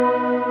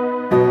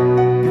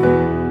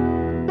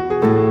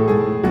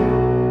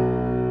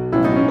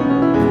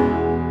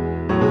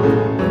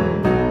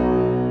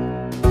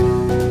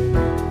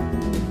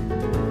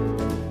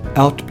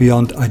Out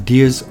beyond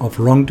ideas of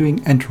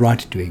wrongdoing and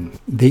right-doing,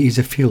 there is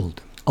a field.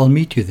 I'll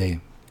meet you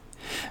there.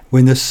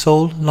 When the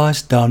soul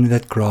lies down in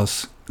that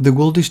grass, the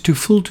world is too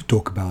full to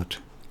talk about.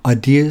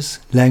 Ideas,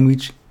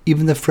 language,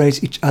 even the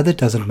phrase each other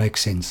doesn't make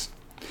sense.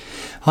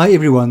 Hi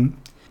everyone.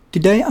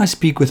 Today I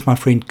speak with my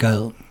friend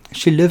Gail.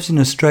 She lives in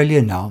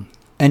Australia now,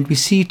 and we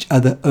see each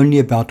other only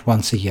about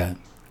once a year.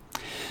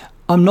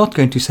 I'm not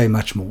going to say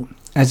much more,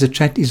 as the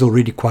chat is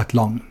already quite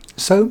long,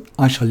 so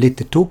I shall let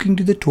the talking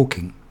do the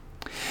talking.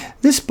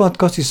 This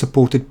podcast is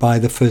supported by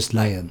The First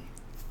Layer,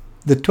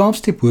 the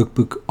 12-step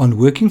workbook on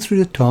working through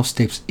the 12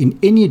 steps in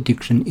any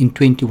addiction in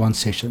 21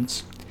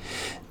 sessions.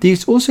 There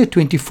is also a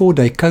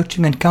 24-day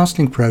coaching and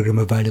counselling program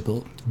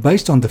available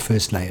based on The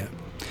First Layer.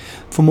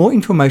 For more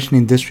information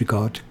in this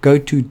regard, go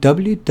to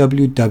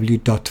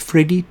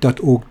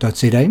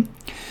www.freddy.org.za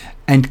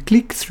and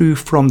click through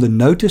from the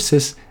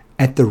notices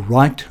at the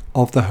right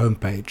of the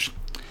homepage.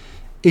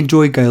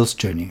 Enjoy Gail's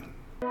journey.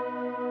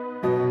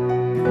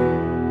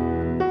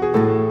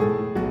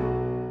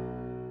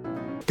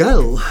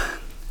 Gail,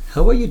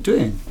 how are you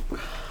doing?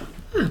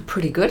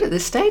 Pretty good at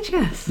this stage,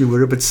 yes. You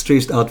were a bit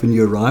stressed out when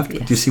you arrived,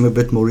 but you seem a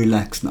bit more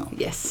relaxed now.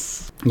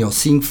 Yes.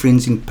 Seeing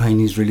friends in pain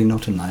is really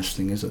not a nice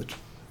thing, is it?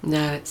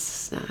 No,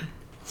 it's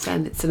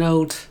an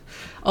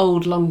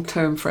old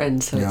long-term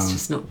friend, so it's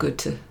just not good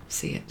to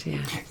see it,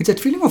 yeah. It's that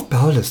feeling of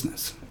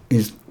powerlessness.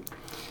 Is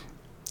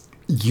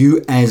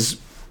you as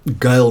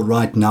Gail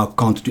right now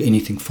can't do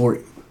anything for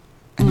him.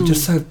 And it's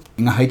just so,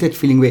 I hate that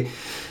feeling where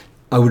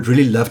I would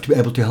really love to be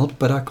able to help,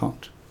 but I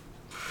can't.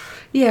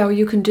 Yeah, or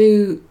you can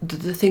do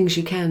the things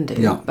you can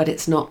do, but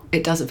it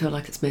doesn't feel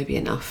like it's maybe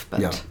enough,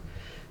 but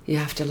you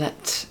have to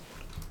let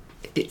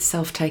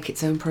itself take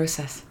its own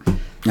process.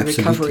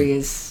 Recovery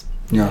is,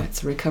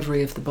 it's a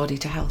recovery of the body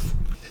to health.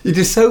 It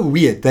is so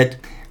weird that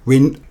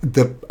when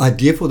the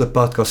idea for the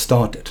podcast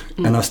started,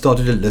 and I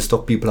started a list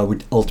of people I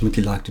would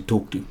ultimately like to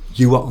talk to,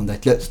 you were on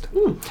that list.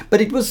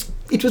 But it was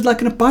like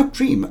in a pipe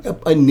dream.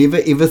 I never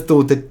ever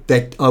thought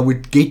that I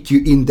would get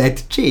you in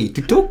that chair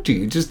to talk to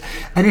you.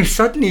 And then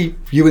suddenly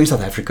you were in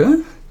South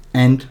Africa,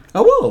 and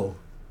whoa,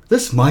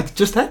 this might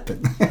just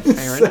happen.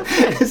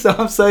 So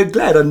I'm so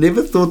glad. I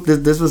never thought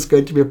that this was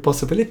going to be a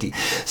possibility.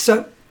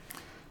 So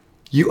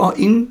you are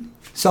in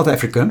South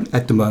Africa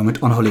at the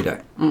moment on holiday.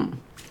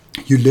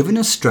 You live in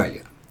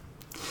Australia,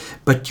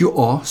 but you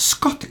are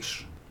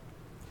Scottish.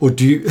 Or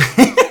do you...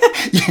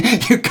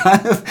 you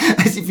kind of,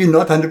 as if you're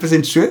not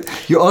 100% sure,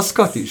 you are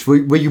Scottish.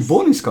 Were you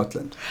born in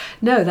Scotland?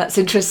 No, that's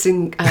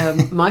interesting.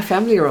 My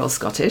family are all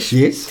Scottish.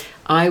 Yes.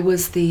 I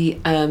was the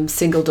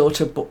single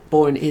daughter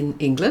born in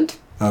England.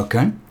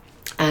 Okay.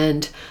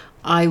 And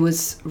I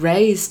was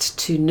raised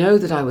to know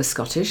that I was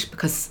Scottish,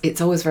 because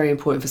it's always very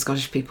important for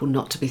Scottish people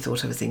not to be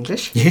thought of as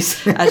English.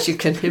 Yes. As you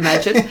can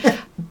imagine.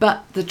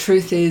 But the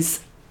truth is,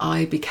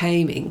 I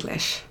became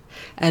English.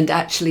 And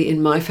actually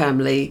in my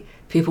family,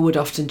 people would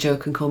often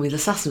joke and call me the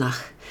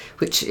Sassenach,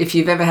 which if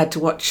you've ever had to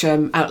watch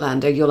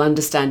Outlander, you'll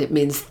understand it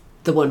means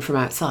the one from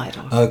outside.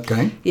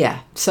 Okay.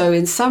 Yeah. So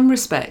in some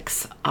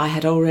respects, I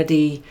had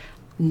already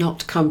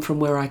not come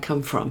from where I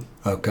come from.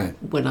 Okay.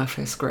 When I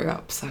first grew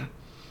up.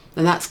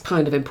 And that's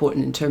kind of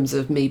important in terms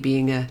of me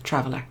being a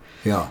traveller.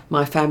 Yeah.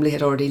 My family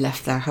had already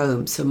left their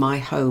home, so my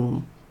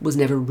home was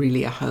never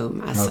really a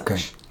home as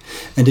such.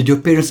 And did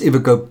your parents ever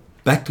go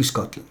back to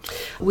Scotland?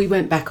 We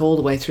went back all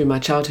the way through my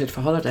childhood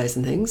for holidays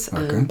and things,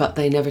 but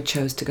they never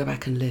chose to go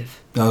back and live.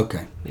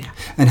 Okay. Yeah.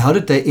 And how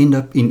did they end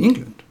up in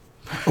England?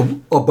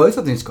 Or both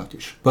of them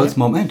Scottish? Both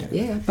mom and dad?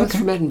 Yeah, both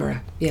from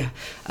Edinburgh, yeah.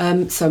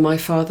 So my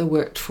father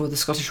worked for the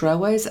Scottish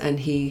Railways, and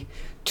he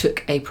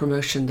took a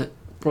promotion that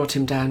brought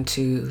him down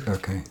to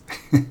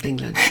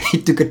England.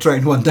 He took a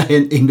train one day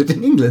and ended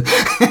in England.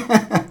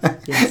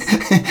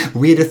 Yes.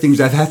 Weirder things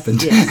have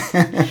happened. Yes.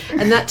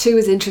 And that too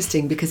was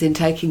interesting, because in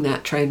taking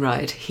that train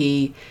ride,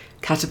 he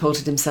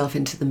catapulted himself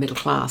into the middle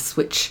class,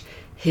 which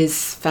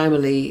his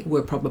family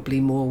were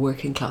probably more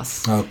working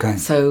class. Okay.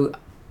 So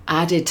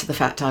added to the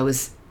fact I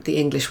was the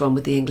English one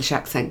with the English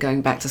accent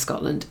going back to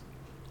Scotland,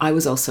 I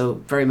was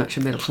also very much a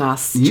middle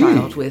class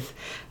child with,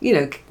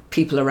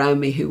 people around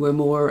me who were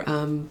more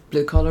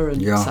blue collar and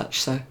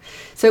such. So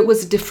it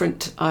was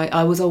different.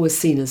 I was always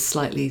seen as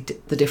slightly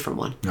the different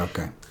one.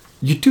 Okay.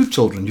 You two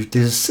children.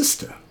 There's a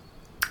sister.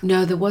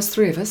 No, there was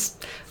three of us.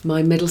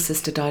 My middle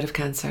sister died of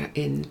cancer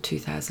in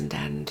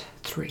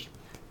 2003.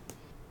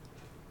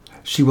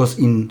 She was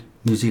in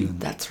New Zealand.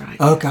 That's right.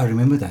 Okay, I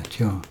remember that.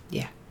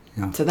 Yeah.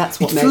 So that's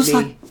what made feels me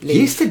like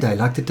leave. Yesterday,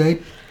 like the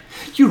day.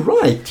 You're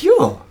right.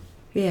 Yeah.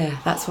 Yeah,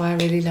 that's why I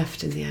really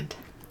left in the end.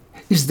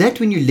 Is that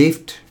when you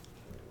left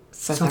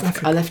South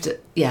Africa? I left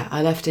it. Yeah,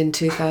 I left in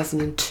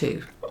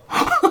 2002.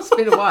 It's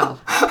been a while.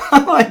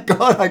 Oh my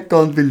God, I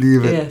can't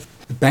believe it. Yes.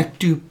 Back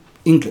to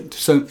England.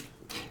 So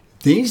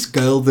there's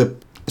Gail, the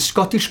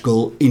Scottish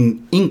girl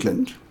in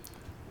England.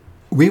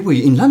 Where were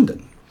you? In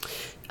London?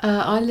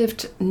 I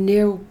lived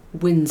near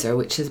Windsor,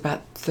 which is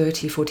about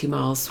 40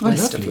 miles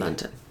west of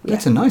London.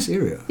 That's a nice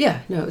area.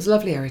 Yeah, no, it was a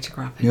lovely area to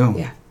grow up in. Yeah.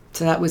 Yeah.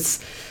 So that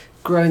was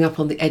growing up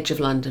on the edge of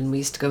London, we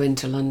used to go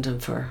into London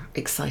for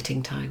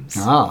exciting times.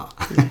 Ah.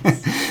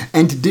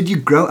 And did you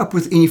grow up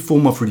with any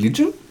form of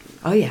religion?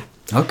 Oh, yeah.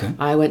 Okay.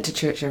 I went to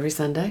church every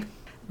Sunday.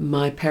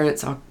 My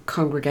parents are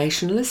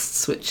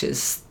Congregationalists, which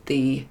is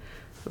the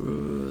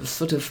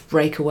sort of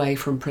breakaway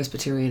from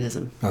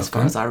Presbyterianism, as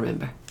far as I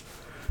remember.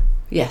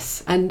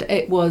 Yes, and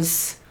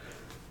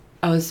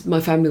my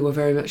family were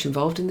very much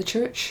involved in the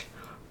church,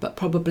 but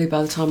probably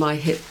by the time I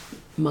hit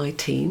my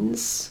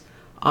teens,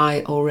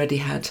 I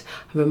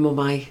remember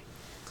my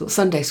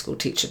Sunday school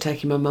teacher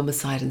taking my mum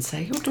aside and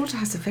saying, "Your daughter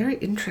has a very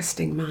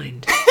interesting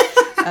mind."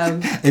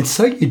 And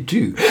so you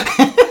do.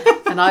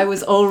 And I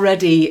was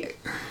already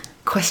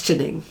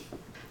questioning,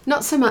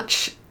 not so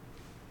much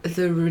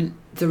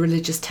the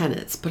religious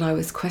tenets, but I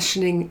was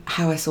questioning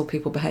how I saw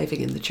people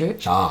behaving in the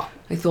church.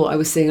 I thought I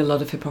was seeing a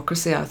lot of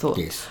hypocrisy. I thought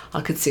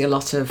I could see a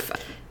lot of,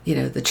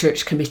 the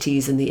church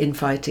committees and the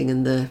infighting,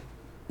 and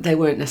they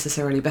weren't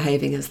necessarily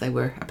behaving as they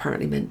were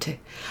apparently meant to.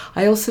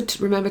 I also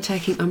remember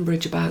taking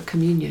umbrage about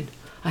communion.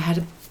 I had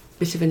a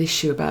bit of an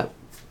issue about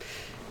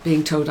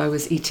being told I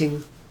was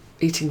eating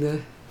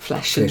the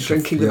flesh and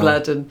drinking the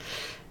blood, and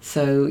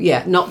so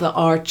not that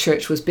our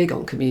church was big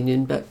on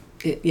communion, but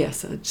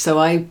so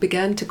I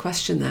began to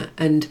question that,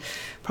 and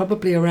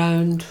probably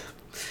around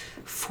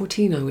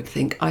 14, I would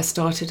think, I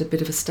started a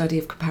bit of a study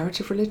of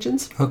comparative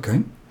religions.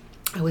 Okay.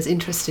 I was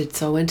interested,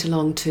 so I went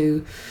along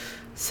to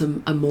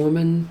a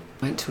Mormon,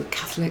 went to a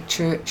Catholic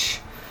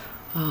church.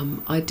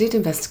 I did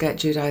investigate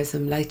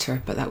Judaism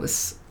later, but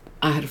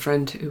I had a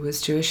friend who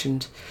was Jewish,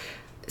 and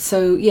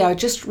so I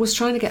just was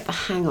trying to get the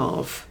hang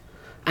of,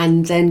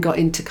 and then got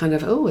into kind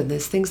of, and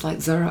there's things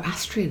like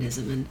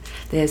Zoroastrianism, and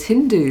there's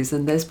Hindus,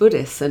 and there's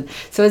Buddhists, and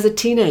so as a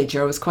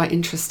teenager I was quite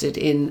interested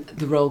in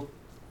the role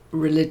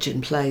religion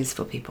plays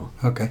for people.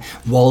 Okay,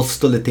 while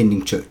still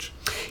attending church?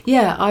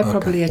 Yeah, I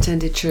probably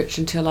attended church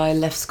until I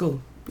left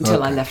school,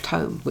 until I left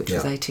home, which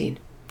was 18.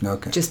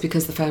 Okay. Just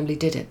because the family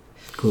did it.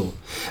 Cool.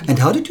 And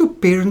how did your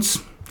parents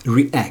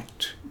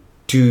react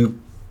to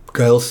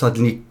Gail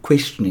suddenly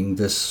questioning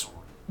this,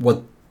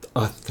 what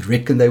I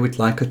reckon they would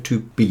like her to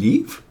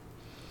believe?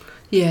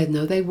 Yeah,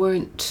 no, they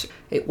weren't.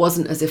 It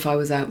wasn't as if I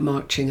was out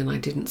marching and I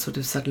didn't sort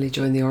of suddenly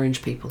join the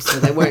Orange people, so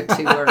they weren't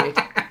too worried.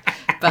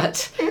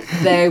 But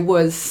there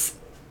were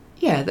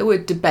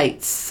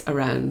debates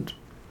around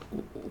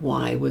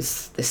why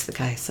was this the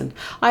case. And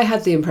I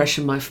had the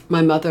impression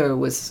my mother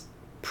was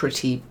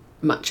pretty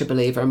much a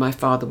believer, and my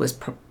father was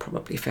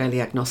probably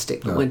fairly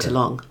agnostic, but went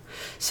along.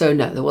 So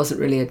no, there wasn't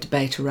really a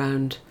debate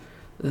around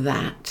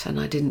that, and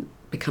I didn't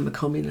become a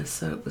communist,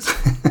 so it was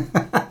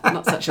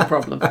not such a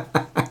problem.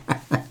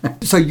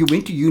 So you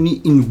went to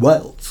uni in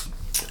Wales?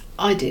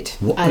 I did.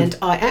 And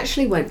I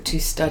actually went to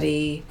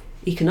study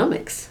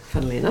economics,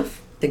 funnily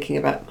enough, thinking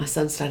about my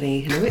son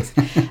studying economics.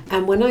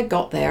 And when I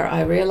got there,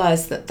 I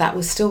realised that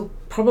was still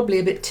probably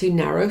a bit too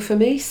narrow for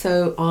me.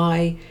 So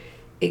I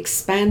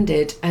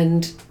expanded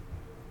and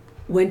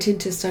went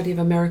into study of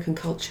American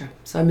culture.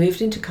 So I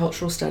moved into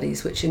cultural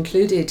studies, which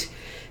included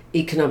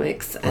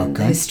economics and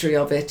the history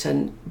of it,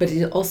 but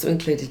it also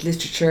included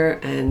literature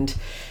and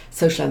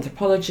social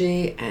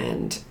anthropology,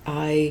 and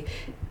I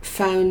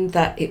found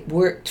that it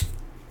worked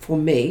for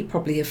me,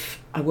 probably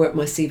if I worked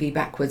my CV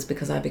backwards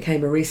because I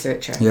became a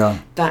researcher.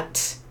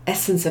 That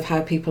essence of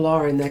how people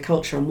are in their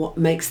culture and what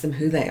makes them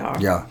who they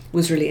are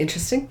was really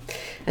interesting.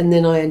 And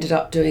then I ended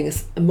up doing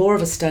more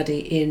of a study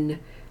in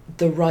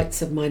the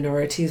rights of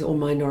minorities or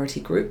minority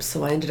groups.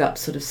 So I ended up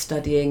sort of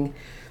studying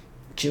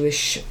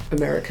Jewish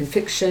American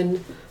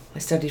fiction. I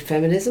studied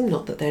feminism,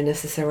 not that they're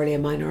necessarily a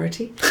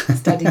minority. I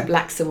studied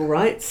black civil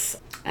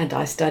rights, and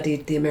I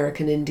studied the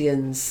American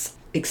Indians'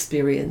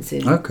 experience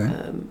in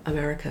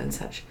America and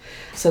such.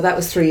 So that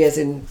was 3 years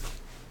in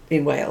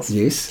Wales.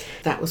 Yes.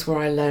 That was where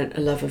I learnt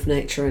a love of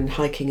nature and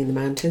hiking in the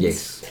mountains.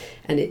 Yes.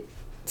 And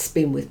it's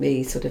been with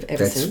me sort of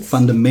ever since. That's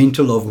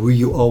fundamental of who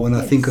you are when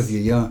I think of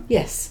you,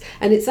 Yes.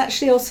 And it's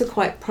actually also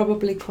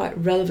probably quite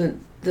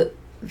relevant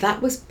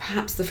that was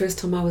perhaps the first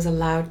time I was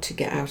allowed to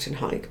get out and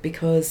hike,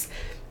 because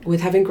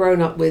with having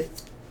grown up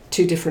with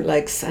 2 different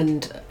legs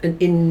and an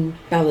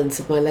imbalance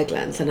of my leg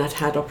length, and I'd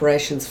had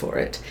operations for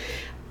it,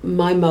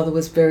 my mother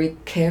was very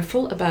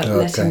careful about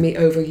letting me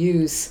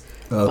overuse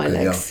my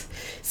legs.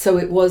 So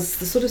it was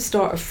the sort of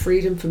start of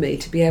freedom for me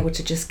to be able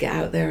to just get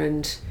out there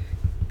and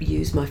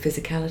use my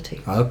physicality.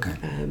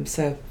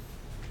 So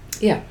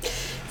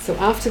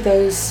after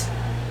those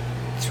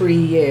 3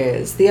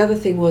 years, the other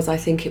thing was, I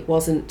think it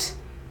wasn't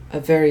a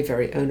very,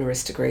 very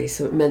onerous degree,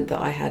 so it meant that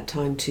I had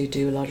time to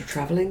do a lot of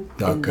travelling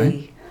in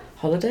the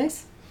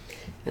holidays,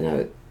 and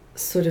I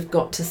sort of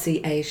got to see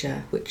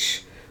Asia,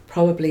 which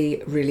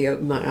probably really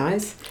opened my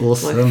eyes.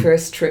 Awesome. My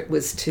first trip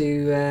was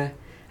to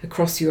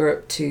across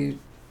Europe to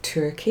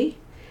Turkey,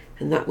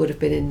 and that would have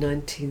been in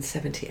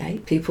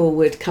 1978. People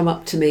would come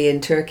up to me in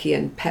Turkey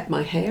and pet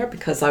my hair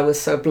because I was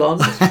so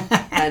blonde,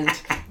 and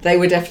they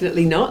were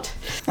definitely not.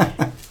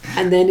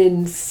 And then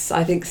in,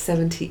 I think,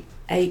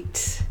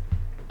 78,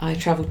 I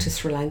travelled to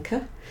Sri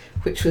Lanka,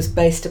 which was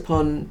based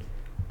upon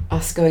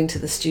us going to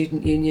the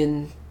student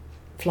union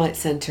flight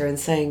centre and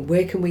saying,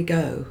 where can we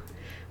go?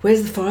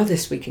 Where's the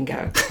farthest we can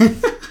go?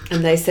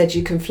 And they said,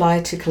 you can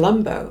fly to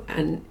Colombo.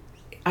 And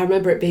I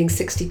remember it being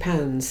 £60.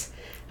 And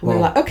we were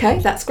like, okay,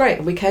 that's great.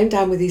 And we came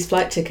down with these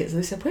flight tickets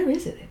and they said, where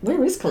is it?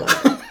 Where is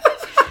Colombo?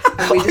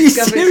 And we we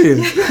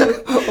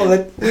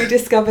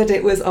discovered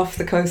it was off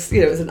the coast,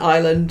 it was an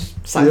island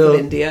south of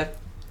India.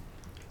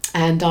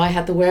 And I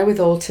had the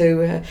wherewithal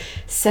to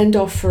send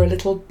off for a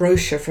little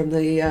brochure from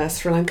the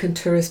Sri Lankan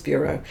Tourist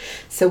Bureau.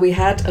 So we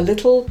had a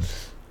little,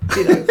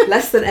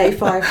 less than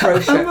A5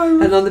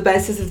 brochure. And on the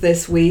basis of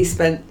this, we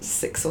spent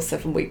 6 or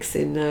 7 weeks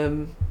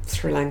in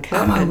Sri Lanka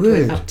and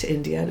went up to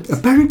India.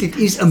 Apparently it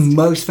is a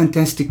most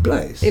fantastic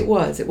place. It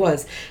was.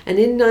 And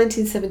in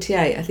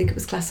 1978, I think it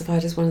was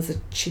classified as one of the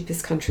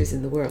cheapest countries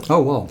in the world.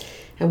 Oh, wow.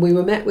 And we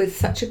were met with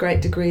such a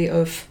great degree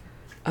of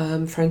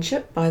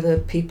friendship by the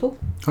people.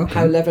 Okay.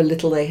 However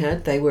little they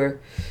had, they were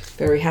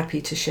very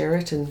happy to share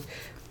it. And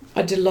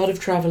I did a lot of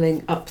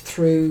travelling up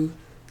through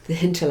the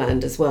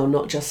hinterland as well,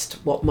 not just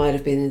what might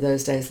have been in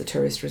those days the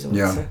tourist resorts.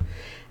 Yeah.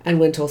 And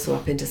went also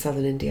up into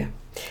southern India.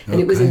 And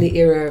it was in the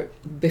era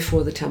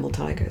before the Tamil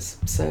Tigers.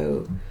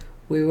 So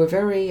we were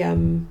very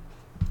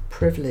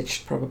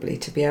privileged probably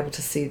to be able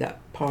to see that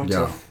part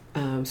of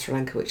Sri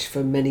Lanka, which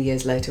for many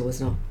years later was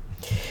not.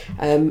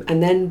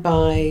 And then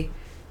by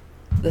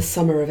the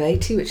summer of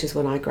 80, which is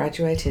when I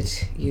graduated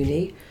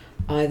uni,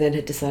 I then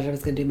had decided I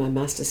was going to do my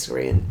master's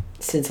degree. And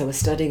since I was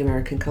studying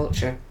American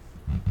culture,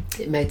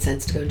 it made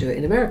sense to go and do it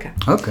in America.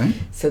 Okay.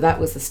 So that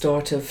was the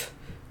start of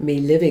me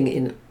living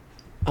in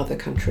other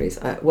countries.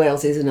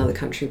 Wales is another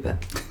country,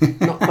 but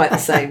not quite the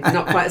same,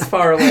 not quite as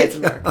far away as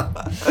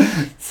America.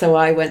 So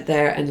I went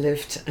there and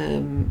lived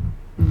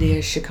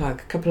near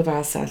Chicago, a couple of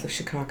hours south of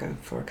Chicago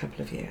for a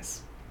couple of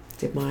years.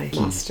 Did my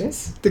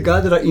master's. The guy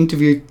that I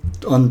interviewed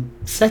on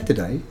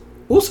Saturday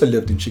also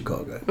lived in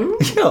Chicago.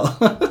 Yeah.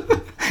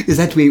 Is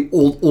that where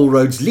all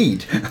roads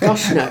lead?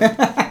 Gosh no.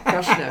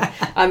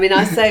 I mean,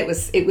 I say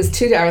it was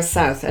 2 hours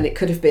south, and it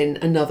could have been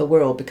another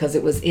world because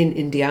it was in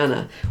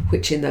Indiana,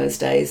 which in those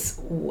days,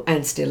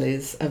 and still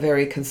is, a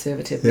very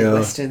conservative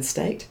Midwestern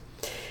state.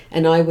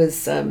 And I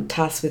was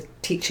tasked with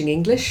teaching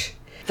English.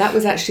 That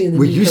was actually in the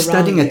Were you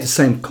studying at the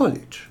same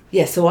college?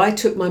 Yeah, so I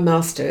took my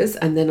master's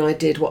and then I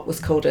did what was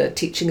called a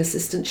teaching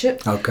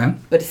assistantship. Okay.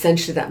 But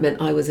essentially that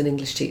meant I was an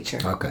English teacher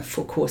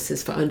for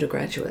courses for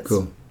undergraduates.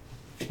 Cool.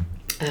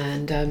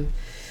 And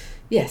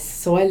yes,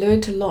 so I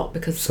learned a lot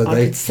because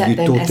I could set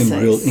them essays. You taught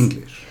them real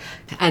English.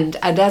 And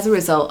as a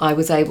result, I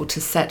was able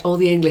to set all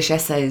the English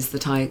essays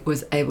that I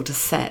was able to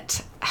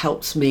set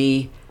helped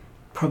me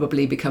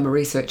probably become a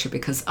researcher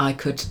because I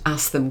could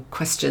ask them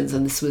questions,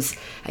 and this was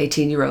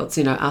 18-year-olds,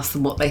 ask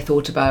them what they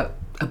thought about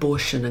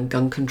abortion and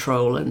gun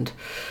control and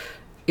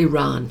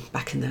Iran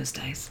back in those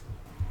days.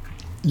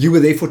 You were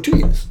there for 2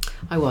 years?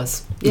 I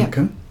was, yeah.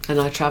 Okay. And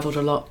I travelled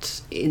a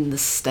lot in the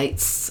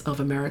states of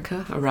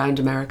America, around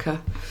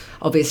America.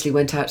 Obviously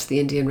went out to the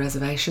Indian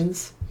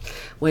reservations,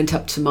 went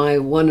up to my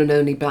one and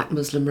only Black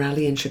Muslim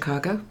rally in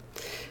Chicago,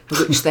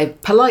 which they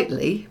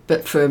politely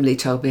but firmly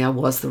told me I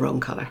was the wrong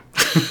colour.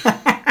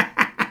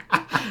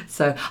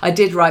 So I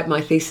did write my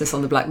thesis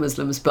on the Black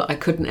Muslims, but I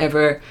couldn't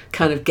ever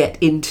kind of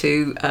get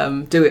into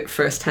do it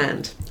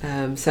firsthand.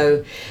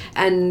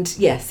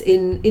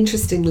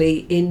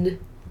 Interestingly, in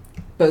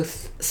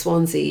both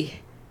Swansea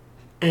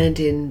and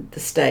in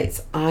the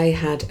States, I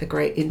had a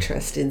great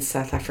interest in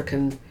South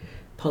African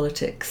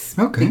politics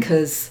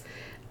because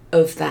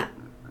of that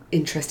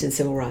interest in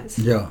civil rights.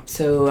 Yeah.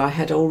 So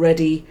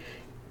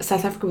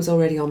South Africa was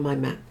already on my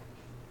map,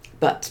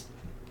 but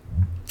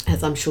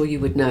as I'm sure you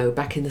would know,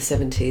 back in the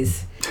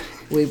 70s,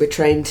 we were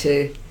trained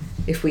to,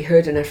 if we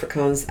heard an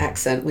Afrikaans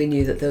accent, we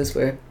knew that those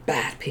were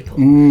bad people.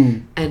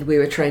 Mm. And we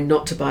were trained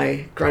not to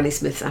buy Granny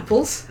Smith's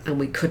apples, and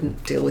we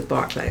couldn't deal with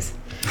Barclays.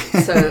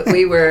 So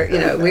we were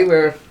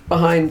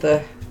behind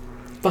the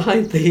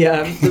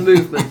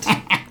movement.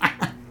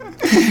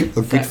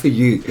 Well, good for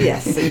you.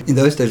 Yes. In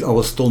those days, I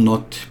was still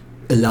not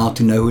allowed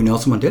to know who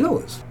Nelson Mandela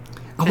was.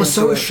 I was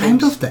so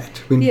ashamed of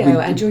that.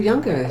 And you're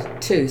younger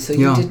too, so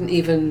you didn't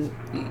even,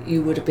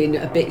 you would have been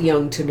a bit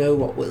young to know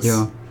what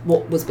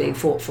was being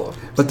fought for.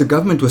 But the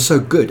government was so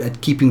good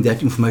at keeping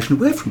that information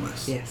away from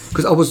us. Yes.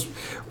 Because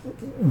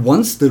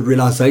once the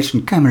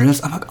realization came, I'm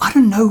like, I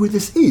don't know who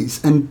this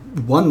is. And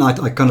one night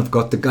I kind of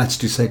got the guts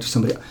to say to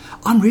somebody,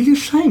 I'm really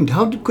ashamed.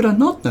 How could I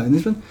not know? And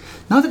this one,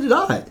 neither did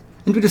I.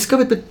 And we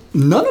discovered that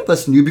none of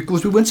us knew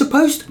because we weren't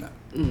supposed to know.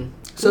 Mm.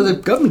 So the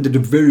government did a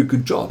very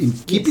good job in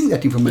keeping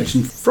that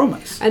information from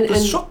us. And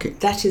it's shocking.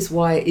 That is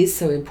why it is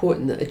so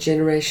important that a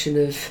generation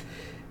of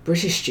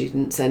British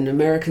students and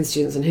American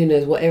students and who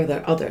knows, whatever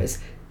there are others,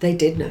 they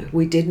did know.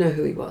 We did know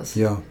who he was.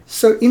 Yeah.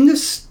 So in the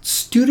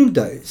student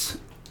days,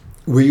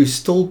 were you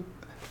still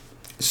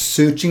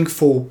searching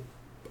for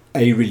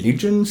a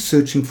religion,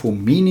 searching for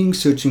meaning,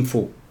 searching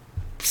for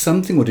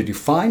something, or did you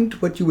find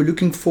what you were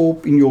looking for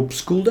in your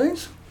school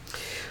days?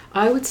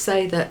 I would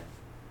say that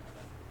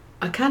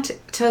I can't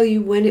tell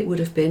you when it would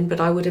have been, but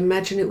I would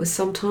imagine it was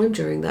sometime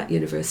during that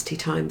university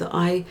time that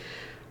I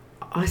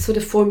sort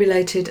of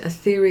formulated a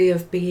theory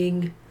of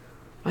being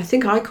I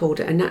think I called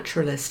it a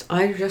naturalist.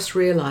 I just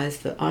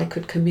realised that I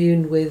could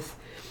commune with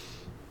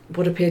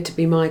what appeared to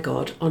be my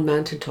God on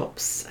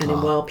mountaintops and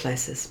in wild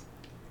places,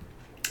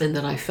 and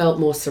that I felt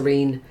more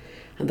serene,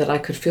 and that I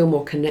could feel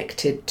more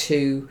connected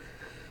to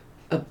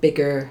a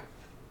bigger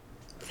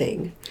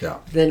thing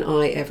than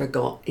I ever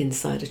got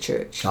inside a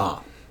church.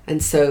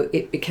 And so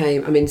it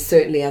became, I mean,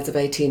 certainly as of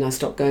 18 I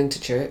stopped going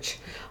to church.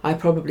 I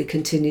probably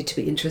continued to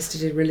be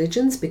interested in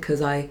religions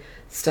because I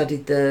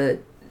studied the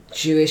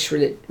Jewish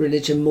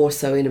religion more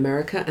so in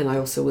America, and I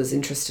also was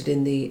interested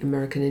in the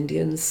American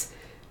Indians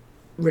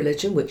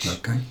religion, which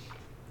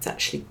is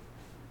actually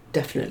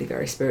definitely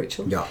very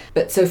spiritual.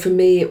 But so for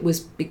me it was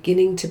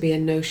beginning to be a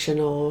notion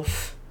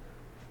of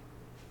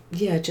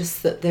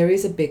just that there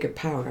is a bigger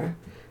power,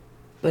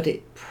 but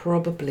it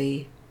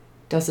probably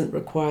doesn't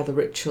require the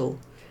ritual,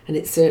 and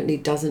it certainly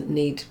doesn't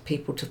need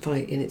people to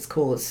fight in its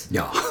cause.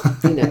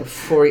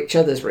 For each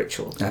other's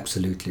ritual.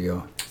 Absolutely,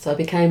 So I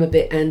became a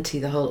bit anti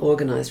the whole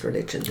organised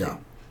religion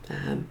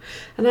thing.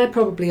 And I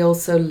probably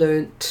also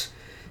learnt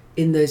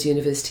in those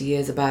university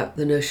years about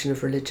the notion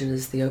of religion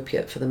as the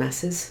opiate for the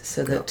masses,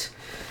 so that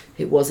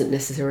it wasn't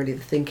necessarily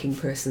the thinking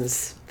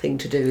person's thing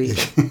to do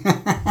either.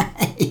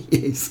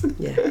 Yes.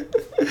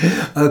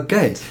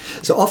 Okay.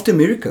 So after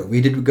America,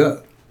 where did we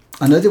go?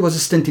 I know there was a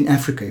stint in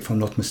Africa, if I'm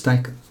not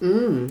mistaken.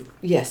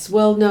 Yes.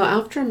 Well, no,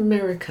 after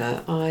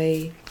America,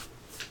 I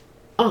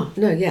won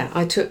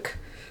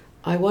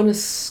a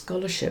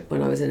scholarship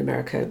when I was in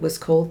America. It was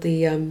called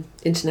the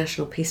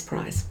International Peace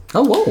Prize.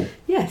 Oh, wow.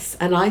 Yes,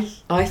 and I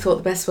thought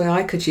the best way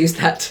I could use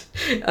that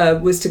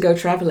was to go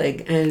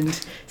travelling and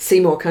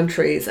see more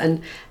countries.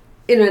 And,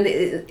 and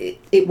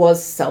it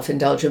was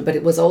self-indulgent, but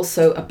it was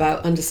also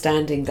about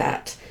understanding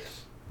that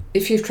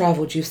if you've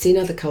travelled, you've seen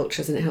other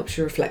cultures and it helps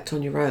you reflect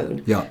on your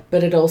own.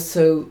 But it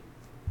also,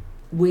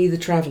 we the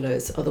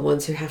travellers are the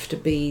ones who have to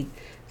be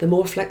the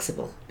more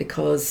flexible,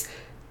 because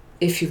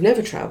if you've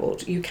never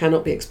travelled, you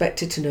cannot be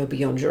expected to know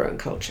beyond your own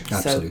culture.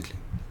 Absolutely.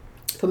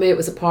 So for me, it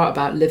was a part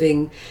about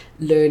living,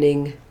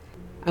 learning.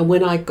 And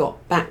when I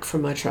got back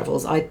from my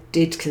travels, I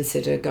did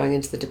consider going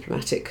into the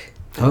diplomatic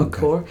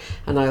corps,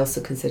 and I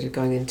also considered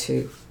going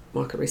into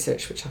market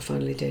research, which I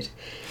finally did.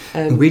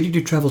 And where did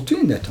you travel to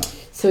in that time?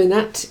 So in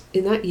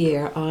that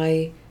year,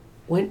 I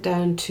went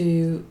down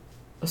to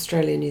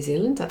Australia and New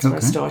Zealand. That's where I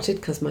started,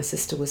 because my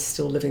sister was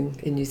still living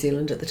in New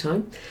Zealand at the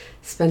time.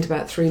 Spent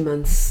about 3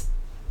 months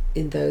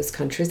in those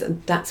countries,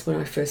 and that's when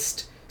I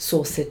first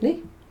saw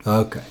Sydney.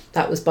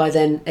 That was by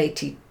then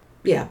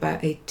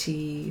about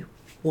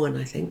 81,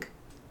 I think,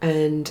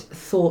 and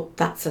thought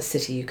that's a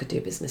city you could do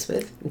business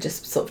with, and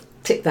just sort of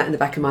tick that in the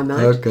back of my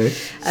mind.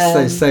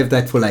 So save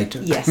that for later.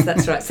 Yes,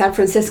 that's right. San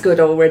Francisco had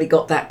already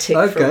got that tick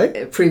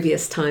from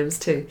previous times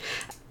too.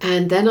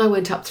 And then I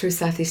went up through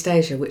Southeast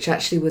Asia, which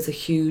actually was a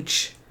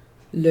huge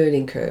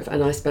learning curve,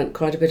 and I spent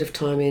quite a bit of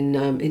time in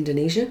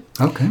Indonesia.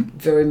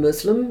 Very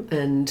Muslim,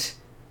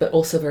 but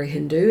also very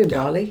Hindu in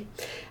Bali,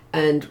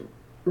 and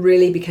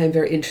really became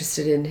very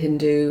interested in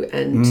Hindu,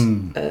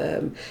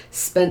 and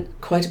spent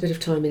quite a bit of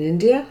time in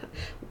India.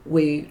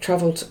 We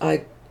travelled,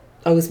 I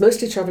was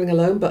mostly travelling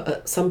alone, but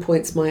at some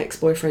points my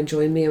ex-boyfriend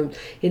joined me, and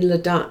in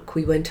Ladakh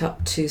we went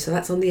up to, so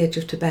that's on the edge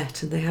of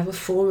Tibet, and they have a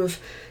form of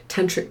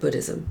Tantric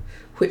Buddhism,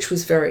 which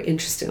was very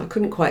interesting. I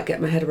couldn't quite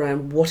get my head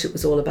around what it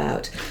was all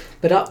about,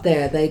 but up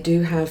there they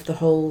do have the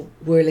whole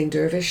whirling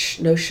dervish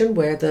notion,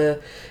 where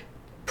the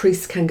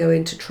priests can go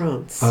into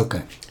trance.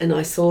 And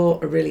I saw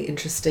a really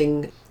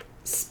interesting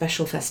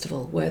special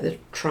festival where the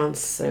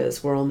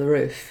trancers were on the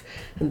roof,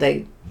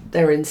 and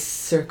they're in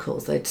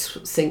circles,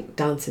 they'd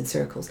dance in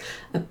circles,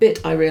 a bit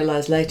I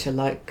realised later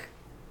like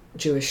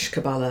Jewish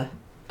Kabbalah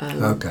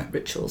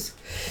rituals.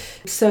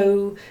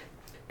 So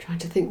trying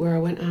to think where I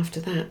went after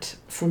that.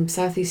 From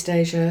Southeast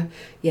Asia,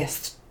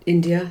 yes,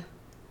 India,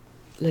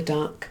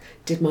 Ladakh,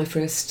 did my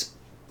first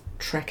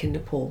trek in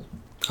Nepal,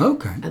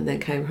 and then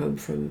came home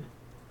from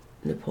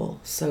Nepal.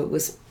 So it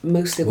was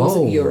mostly, it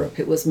wasn't Europe,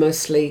 it was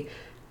mostly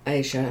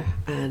Asia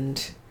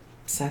and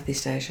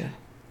Southeast Asia.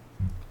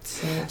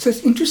 So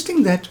it's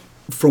interesting that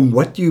from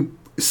what you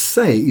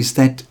say is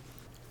that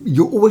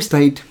you always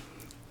stayed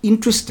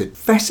interested,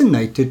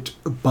 fascinated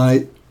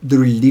by the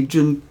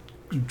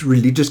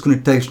religious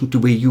connotation to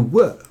where you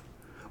were.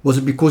 Was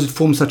it because it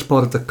formed such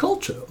part of the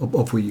culture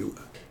of where you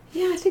were?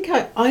 Yeah, I think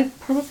I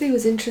probably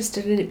was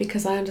interested in it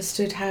because I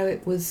understood how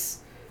it was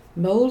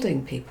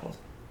moulding people.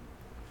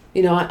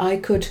 I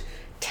could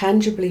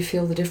tangibly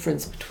feel the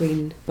difference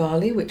between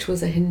Bali, which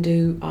was a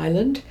Hindu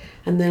island,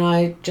 and then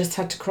I just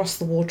had to cross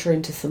the water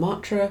into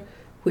Sumatra,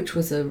 which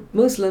was a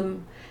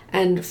Muslim,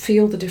 and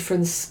feel the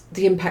difference,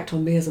 the impact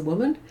on me as a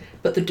woman,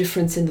 but the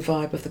difference in the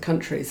vibe of the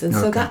countries. And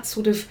so that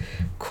sort of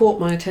caught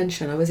my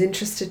attention. I was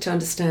interested to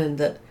understand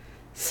that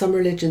some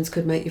religions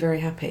could make you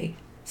very happy,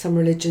 some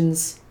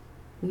religions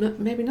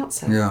maybe not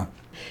so.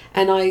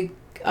 And I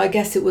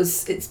guess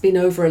it's been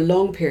over a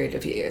long period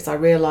of years. I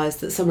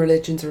realised that some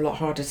religions are a lot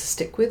harder to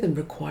stick with and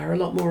require a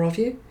lot more of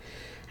you.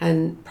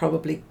 And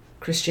probably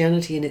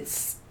Christianity in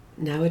its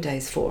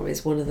nowadays form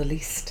is one of the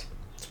least,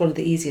 it's one of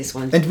the easiest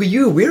ones. And were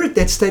you aware at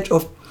that stage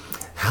of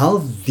how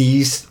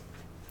this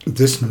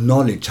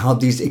knowledge, how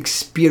these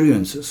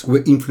experiences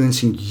were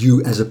influencing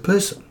you as a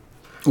person.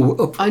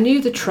 I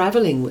knew the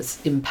travelling was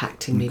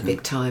impacting me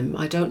big time.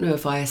 I don't know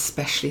if I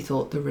especially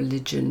thought the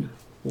religion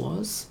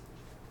was.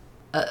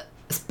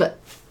 But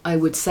I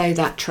would say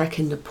that trek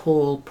in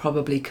Nepal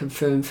probably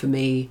confirmed for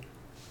me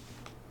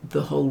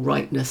the whole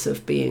rightness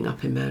of being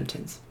up in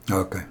mountains.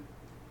 Okay.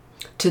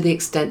 To the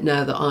extent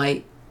now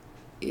that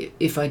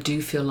if I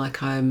do feel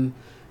like I'm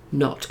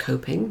not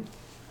coping,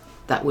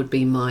 that would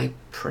be my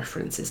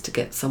preference, is to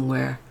get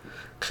somewhere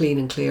clean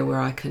and clear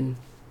where I can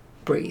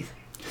breathe.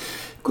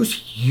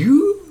 Because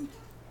you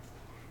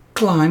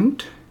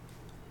climbed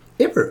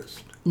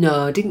Everest.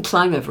 No, I didn't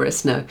climb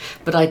Everest, no.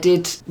 But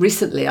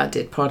recently I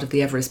did part of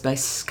the Everest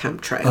Base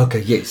Camp Trail.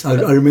 Okay, yes. I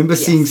remember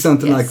seeing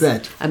something like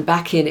that. And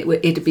back in,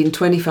 it had been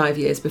 25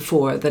 years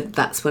before,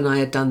 that's when I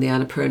had done the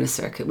Annapurna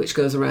circuit, which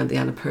goes around the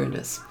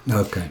Annapurnas.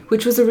 Okay.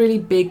 Which was a really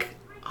big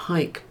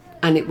hike.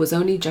 And it was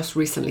only just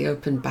recently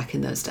opened back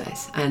in those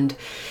days. And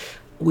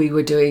we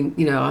were doing,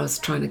 I was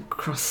trying to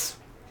cross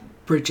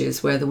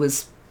bridges where there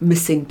was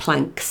missing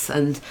planks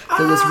and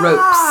there was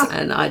ropes,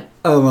 and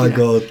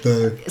God,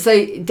 no.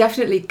 So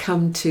definitely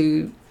come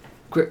to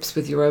grips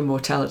with your own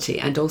mortality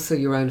and also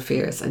your own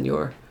fears and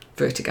your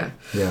vertigo.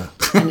 Yeah.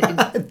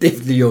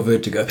 Definitely your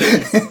vertigo.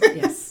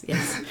 Yes.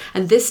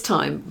 And this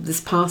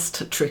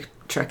past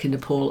trek in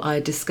Nepal, I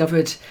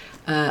discovered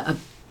a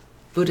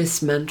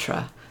Buddhist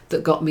mantra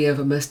that got me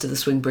over most of the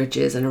swing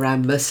bridges and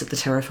around most of the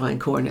terrifying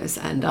corners,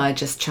 and I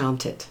just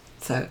chant it.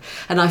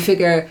 And I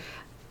figure,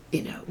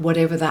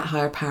 whatever that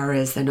higher power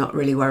is, they're not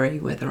really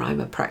worrying whether I'm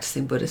a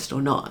practicing Buddhist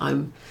or not.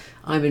 I'm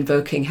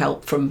invoking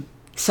help from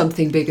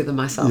something bigger than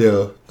myself.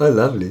 Yeah,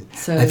 lovely.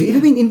 So, have you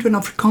ever been into an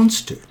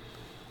Afrikaans tour?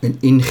 In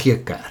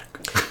NG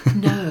Kerk?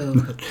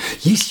 No.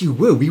 Yes, you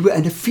were. We were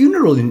at a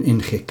funeral in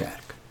NG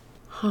Kerk.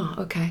 Huh,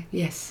 okay,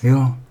 yes.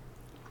 Yeah.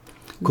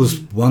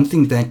 Because one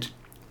thing that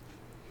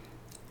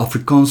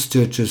Afrikaans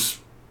churches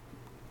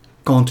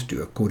can't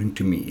do, according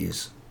to me,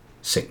 is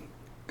sing.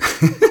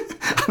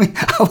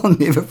 I will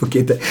never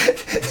forget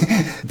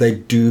that. They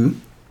do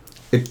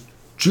a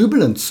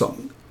jubilant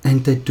song,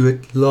 and they do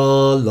it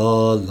la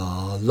la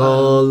la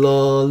la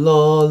la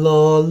la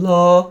la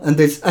la, and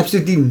there's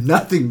absolutely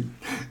nothing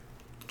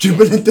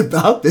jubilant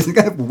about this.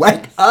 Kind of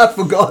wake up,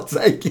 for God's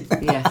sake.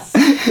 Yes.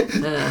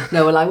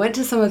 No, well, I went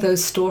to some of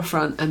those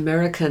storefront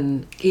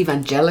American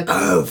evangelical.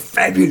 Oh,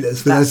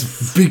 fabulous! With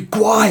those big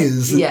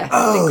choirs. Yeah,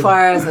 big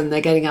choirs, and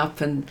they're getting up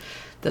and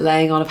the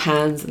laying on of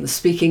hands and the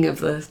speaking of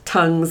the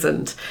tongues,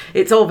 and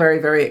it's all very,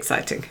 very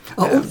exciting.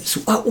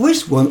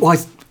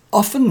 I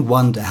often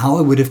wonder how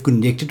I would have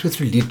connected with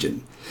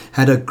religion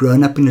had I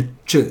grown up in a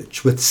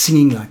church with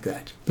singing like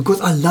that,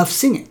 because I love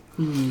singing.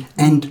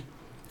 And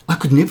I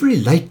could never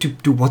relate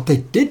to what they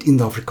did in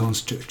the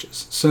Afrikaans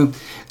churches. So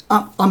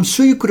I'm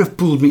sure you could have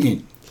pulled me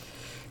in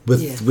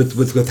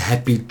with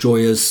happy,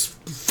 joyous,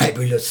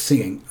 fabulous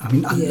singing. I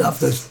mean, I love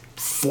those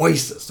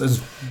voices, those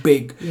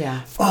big.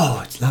 Yeah.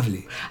 Oh, it's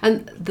lovely.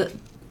 And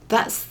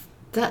that's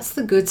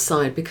the good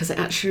side, because it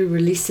actually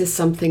releases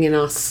something in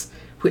us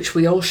which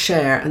we all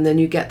share, and then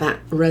you get that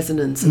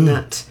resonance and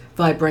that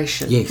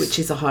vibration, which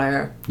is a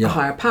higher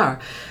power.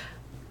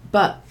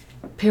 But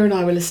Pierre and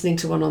I were listening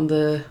to one on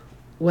the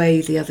way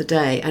the other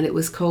day, and it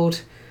was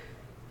called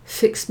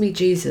 "Fix Me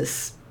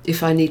Jesus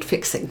If I Need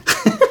Fixing."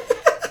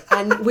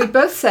 And we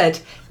both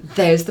said,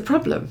 there's the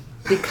problem,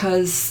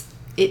 because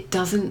it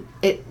doesn't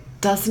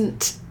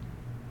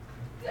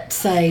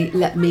say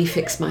let me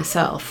fix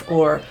myself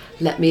or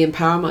let me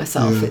empower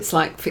myself. It's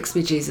like, fix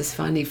me Jesus if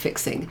I need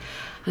fixing.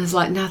 And it's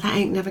like, no, that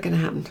ain't never going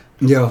to happen.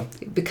 Yeah.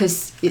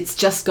 Because it's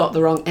just got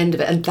the wrong end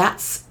of it. And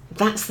that's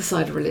the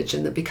side of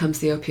religion that becomes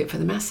the opiate for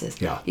the masses.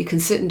 Yeah. You can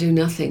sit and do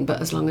nothing, but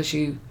as long as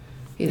you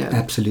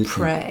absolutely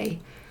pray,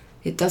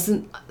 it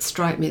doesn't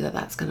strike me that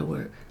that's going to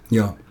work.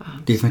 Yeah,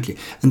 definitely.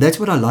 And that's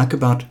what I like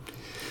about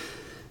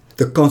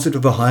the concept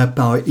of a higher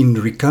power in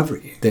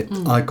recovery that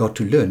I got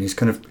to learn. Is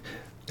kind of,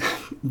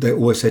 they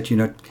always said,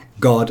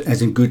 God,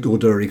 as in good or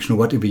direction or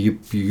whatever you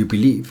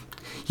believe,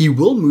 he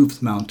will move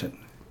the mountain.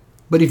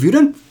 But if you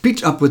don't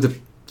pitch up with a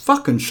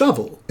fucking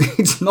shovel,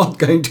 it's not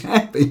going to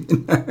happen.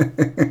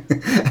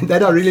 And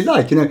that I really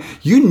like.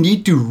 You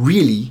need to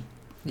really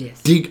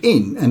dig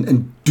in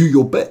and do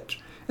your bit.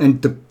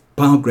 And the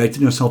power greater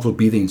than yourself will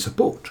be there in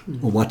support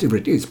or whatever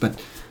it is.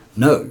 But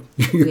no,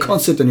 you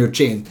can't sit on your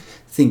chair and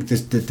think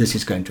this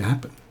is going to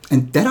happen.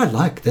 And that I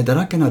like, that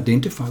I can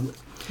identify with.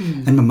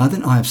 And my mother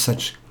and I have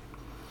such...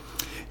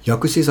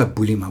 Jaco says I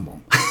bully my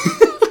mom.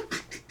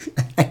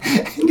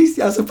 And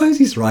I suppose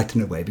he's right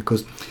in a way,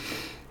 because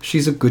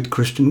she's a good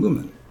Christian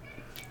woman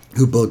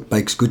who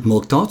bakes good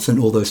milk tarts and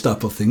all those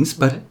type of things,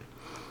 but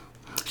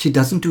she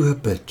doesn't do her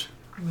bit.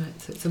 Right,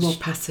 so it's a more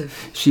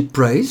passive... She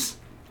prays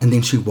and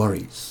then she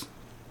worries.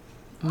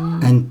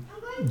 And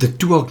the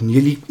two are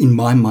nearly, in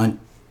my mind,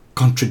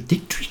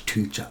 contradictory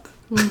to each other.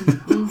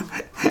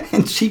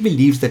 And she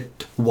believes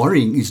that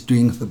worrying is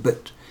doing her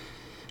bit.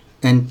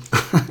 And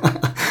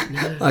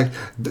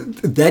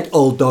That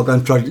old dog,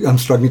 I'm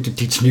struggling to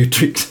teach new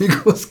tricks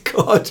because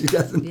God, he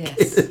doesn't get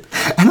it.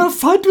 And I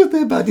fight with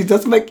him about it. It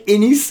doesn't make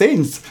any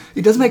sense.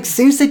 It doesn't make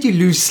sense that you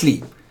lose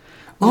sleep.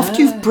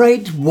 After you've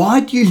prayed, why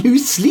do you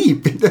lose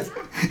sleep?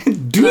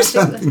 Do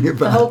something about it.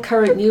 The whole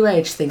current New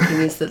Age thinking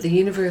is that the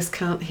universe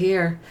can't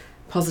hear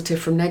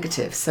positive from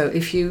negative. So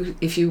if you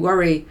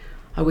worry,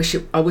 I wish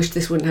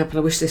this wouldn't happen,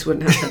 I wish this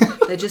wouldn't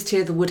happen, they just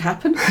hear the would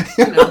happen.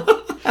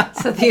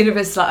 So the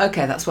universe is like,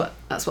 okay, that's what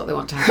they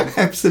want to happen.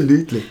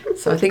 Absolutely.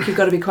 So I think you've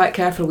got to be quite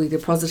careful with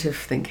your positive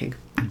thinking.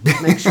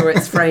 Make sure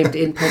it's framed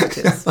in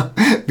positives.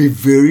 Be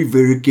very,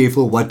 very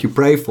careful what you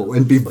pray for,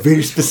 and be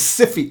very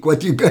specific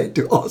what you're going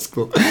to ask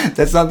for.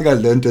 That's something I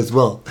learned as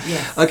well.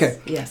 Yes. Okay.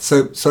 Yes.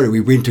 So, sorry, we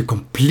went to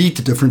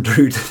complete different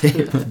route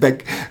there.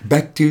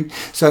 back to,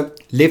 so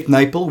left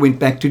Naples, went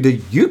back to the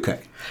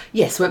UK.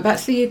 Yes, went back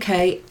to the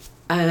UK,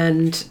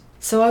 and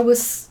so I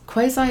was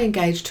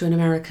quasi-engaged to an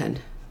American,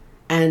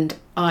 and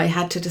I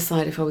had to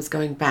decide if I was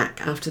going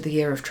back after the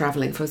year of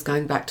travelling, if I was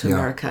going back to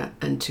America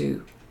and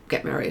to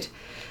get married.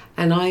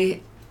 And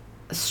I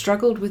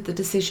struggled with the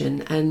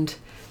decision and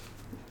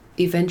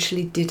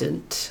eventually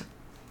didn't.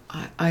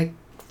 I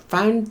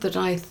found that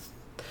I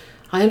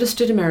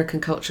understood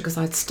American culture because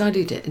I'd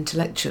studied it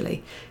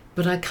intellectually,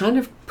 but I kind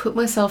of put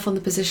myself on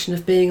the position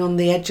of being on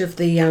the edge of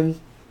the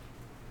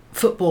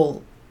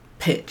football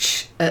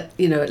pitch at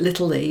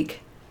Little League.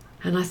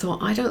 And I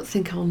thought, I don't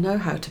think I'll know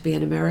how to be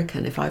an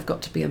American if I've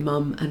got to be a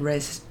mum and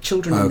raise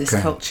children in this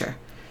culture.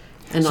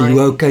 And so you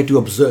were okay to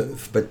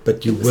observe,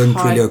 but you weren't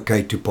really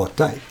okay to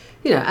partake.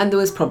 And there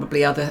was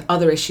probably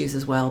other issues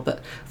as well. But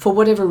for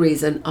whatever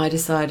reason, I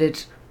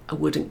decided I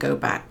wouldn't go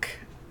back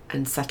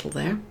and settle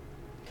there.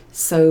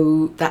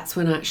 So that's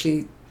when I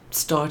actually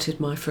started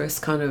my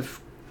first kind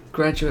of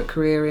graduate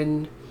career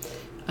in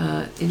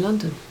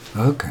London.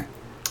 Okay.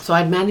 So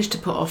I'd managed to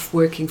put off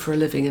working for a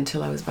living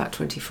until I was about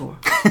 24.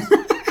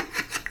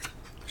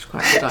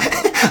 Quite good, I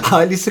thought.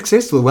 Highly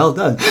successful. Well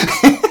done.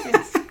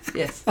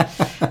 Yes.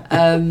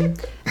 And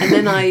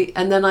then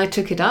I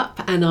took it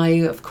up, and I,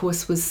 of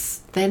course,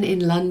 was then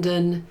in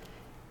London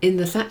in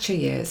the Thatcher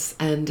years,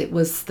 and it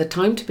was the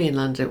time to be in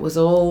London. It was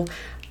all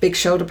big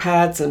shoulder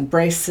pads and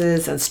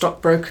braces and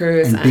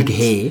stockbrokers and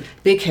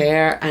big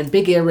hair and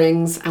big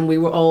earrings, and we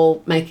were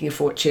all making a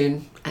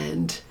fortune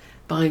and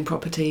buying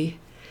property.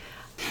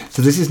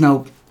 So this is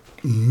now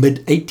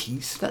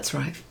mid-80s. That's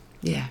right.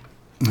 Yeah.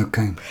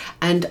 Okay.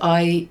 And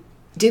I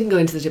didn't go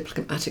into the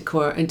diplomatic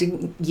corps and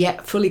didn't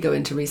yet fully go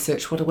into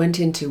research. What I went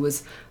into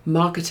was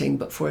marketing,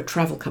 but for a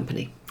travel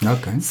company.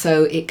 Okay.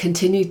 So it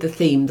continued the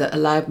theme that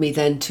allowed me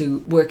then to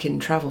work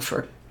in travel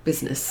for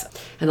business.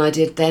 And I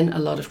did then a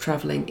lot of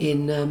travelling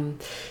in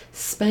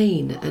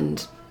Spain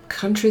and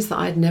countries that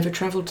I'd never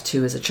travelled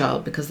to as a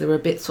child because they were a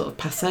bit sort of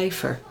passé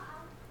for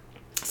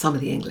some of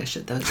the English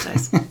at those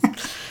days.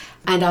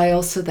 And I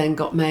also then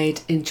got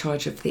made in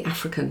charge of the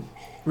African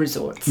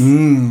resorts,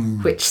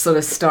 which sort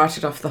of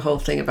started off the whole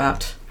thing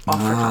about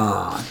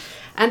Africa.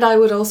 And I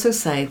would also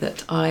say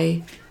that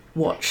I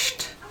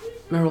watched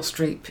Meryl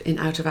Streep in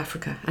Out of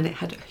Africa, and it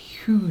had a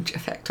huge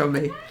effect on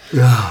me.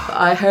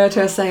 I heard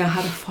her say I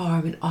had a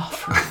farm in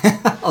Africa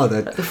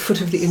at the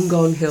foot of the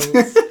Ngong Hills.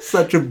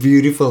 Such a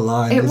beautiful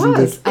line, isn't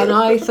it? And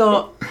I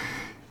thought,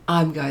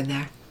 I'm going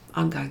there.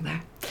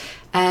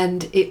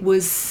 And it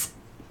was,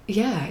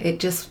 I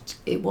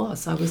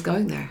was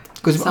going there.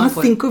 Because if I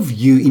think of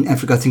you in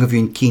Africa, I think of you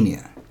in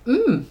Kenya.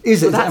 Am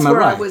I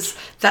right?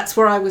 That's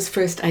where I was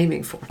first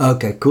aiming for.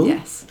 Okay, cool.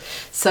 Yes.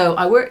 So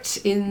I worked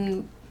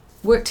in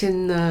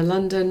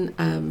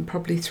London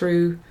probably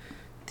through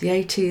the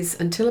 80s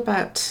until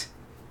about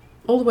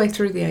all the way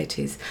through the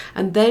 80s,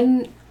 and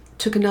then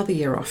took another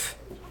year off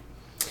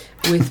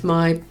with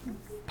my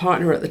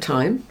partner at the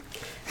time.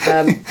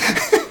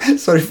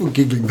 Sorry for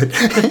giggling, but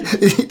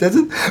it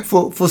doesn't.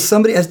 For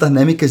somebody as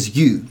dynamic as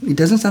you, it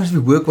doesn't sound as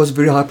if work was a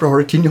very high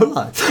priority in your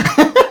life.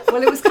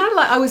 Well, it was kind of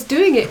like I was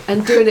doing it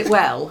and doing it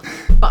well,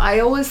 but I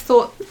always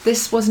thought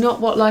this was not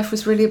what life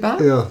was really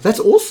about. Yeah, that's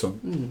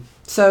awesome.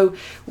 So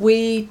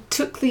we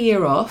took the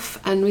year off,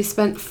 and we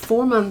spent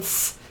 4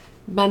 months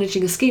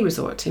managing a ski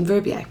resort in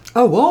Verbier.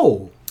 Oh,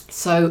 wow.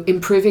 So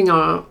improving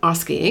our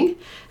skiing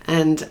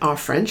and our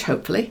French,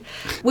 hopefully,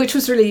 which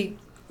was really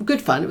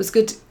good fun. It was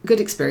good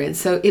experience.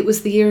 So it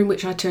was the year in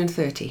which I turned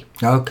 30.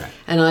 Okay.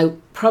 And I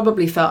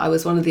probably felt I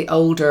was one of the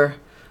older,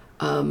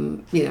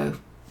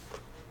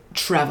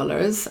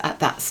 travellers at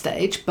that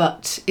stage,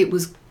 but it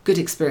was good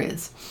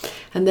experience.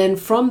 And then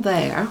from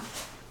there,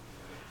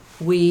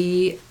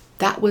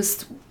 that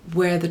was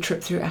where the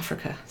trip through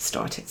Africa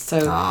started.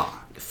 So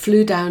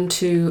flew down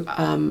to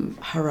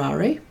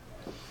Harare,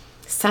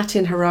 sat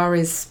in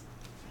Harare's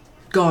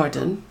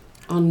garden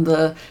on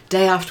the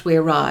day after we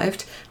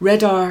arrived,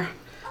 read our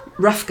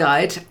rough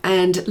guide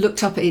and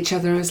looked up at each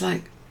other and was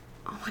like,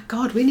 oh my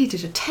God, we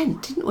needed a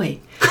tent, didn't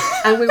we?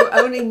 And we were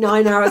only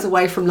 9 hours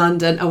away from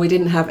London and we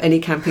didn't have any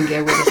camping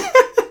gear with us.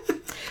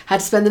 Had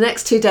to spend the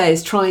next 2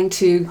 days trying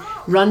to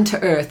run to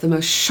earth the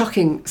most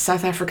shocking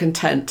South African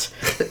tent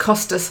that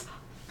cost us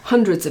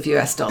hundreds of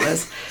US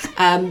dollars,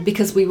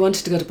 because we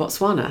wanted to go to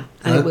Botswana,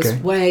 and it was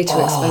way too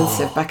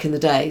expensive back in the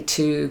day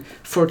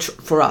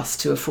for us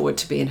to afford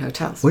to be in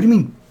hotels. What do you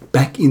mean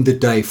back in the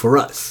day for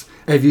us?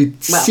 Have you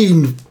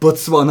seen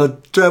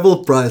Botswana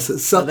travel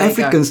prices? South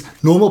Africans,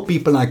 normal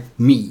people like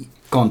me,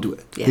 can't do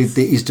it. Yes.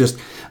 There is just,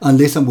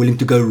 unless I'm willing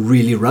to go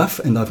really rough,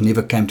 and I've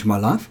never came to my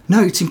life.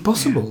 No, it's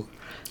impossible.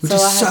 Which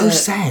is so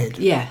sad.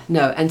 Yeah,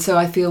 no, and so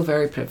I feel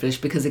very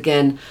privileged because,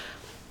 again,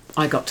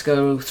 I got to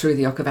go through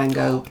the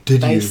Okavango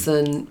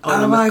Basin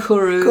on a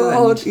Makuru. Oh my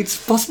God,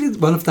 it's possibly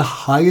one of the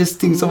highest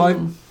things on my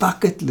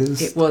bucket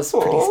list. It was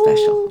pretty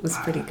special. It was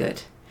pretty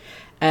good.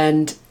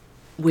 And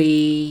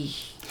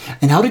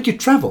And how did you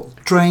travel?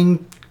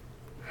 Train,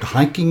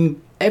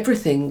 hiking?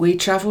 Everything. We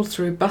travelled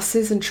through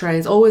buses and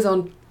trains, always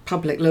on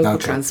public local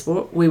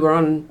transport. We were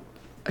on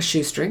a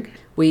shoestring.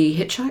 We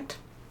hitchhiked.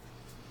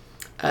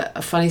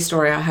 A funny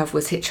story I have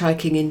was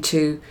hitchhiking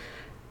into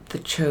the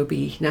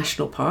Chobe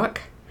National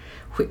Park,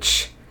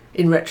 which,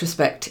 in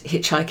retrospect,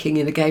 hitchhiking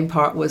in a game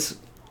park was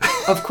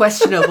of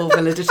questionable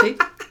validity.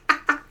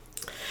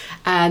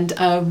 And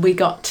we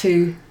got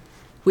a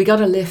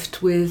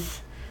lift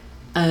with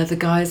the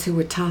guys who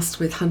were tasked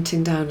with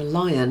hunting down a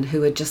lion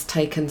who had just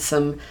taken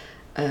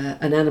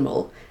an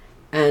animal,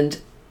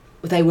 and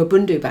they were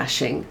bundu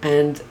bashing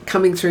and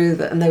coming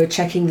through and they were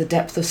checking the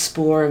depth of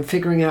spoor and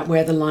figuring out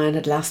where the lion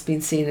had last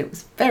been seen. It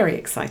was very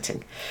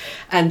exciting.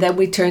 And then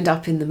we turned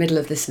up in the middle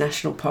of this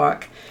national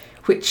park,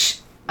 which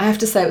I have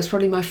to say it was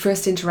probably my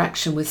first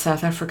interaction with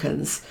South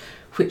Africans,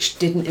 which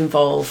didn't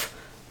involve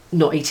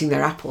not eating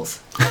their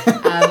apples.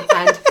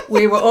 And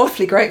we were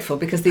awfully grateful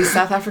because these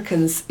South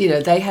Africans,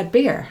 they had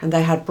beer and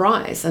they had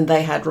braais and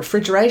they had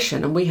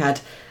refrigeration, and we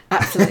had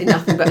absolutely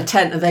nothing but a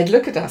tent, and they'd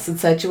look at us and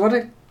say, do you want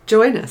to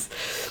join us?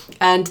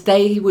 And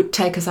they would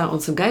take us out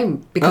on some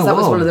game, because that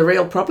was one of the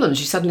real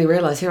problems. You suddenly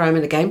realise, here I'm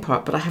in a game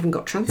park, but I haven't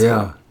got transport.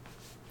 Yeah.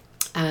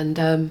 And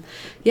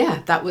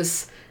that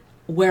was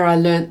where I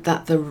learnt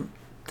that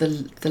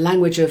the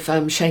language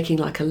of shaking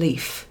like a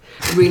leaf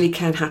really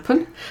can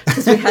happen,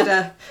 because we had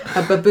a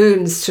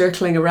baboon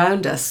circling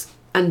around us,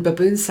 and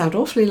baboons sound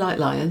awfully like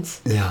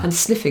lions, and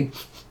sniffing.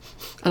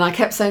 And I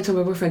kept saying to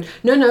my boyfriend,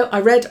 no, I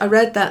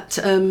read that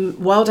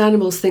wild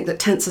animals think that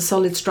tents are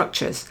solid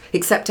structures,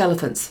 except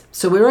elephants,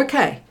 so we're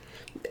okay.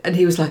 And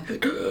he was like,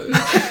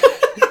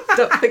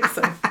 don't think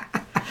so.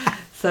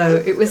 So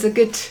it was a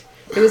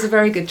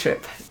very good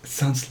trip. It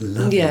sounds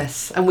lovely.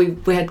 Yes, and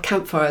we had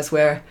campfires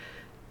where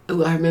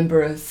I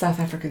remember a South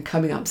African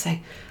coming up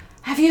saying,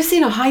 have you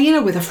seen a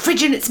hyena with a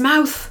fridge in its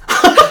mouth?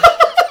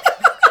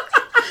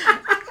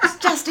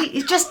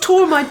 It just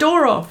tore my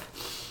door off.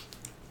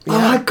 Yeah. Oh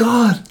my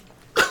God.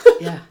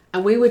 Yeah,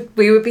 and we would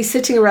be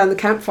sitting around the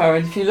campfire,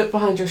 and if you look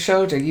behind your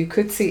shoulder, you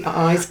could see our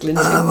eyes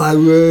glinting. Oh my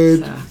word!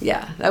 So,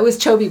 yeah, that was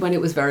Chobe when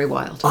it was very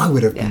wild. I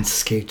would have been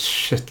scared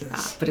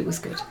shitless. But it was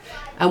good,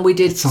 and we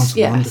did.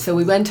 Wonderful. So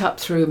we went up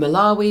through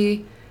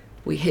Malawi.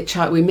 We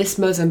hitchhiked. We missed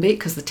Mozambique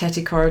because the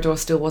Tete corridor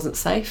still wasn't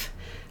safe.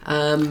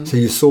 So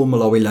you saw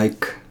Malawi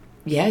Lake.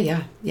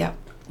 Yeah.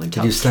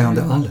 Did you stay on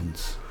the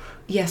islands?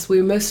 Yes,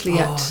 we were mostly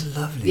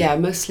lovely. Yeah,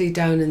 mostly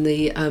down in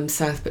the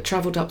south, but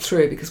travelled up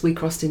through because we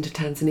crossed into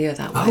Tanzania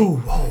that way. Oh,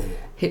 whoa.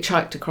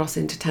 Hitchhiked across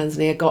into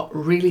Tanzania, got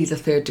really the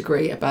third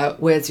degree about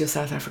where's your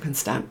South African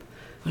stamp.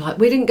 We're like,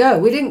 we didn't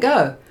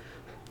go.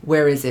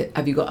 Where is it?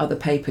 Have you got other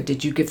paper?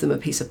 Did you give them a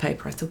piece of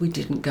paper? I said, we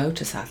didn't go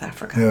to South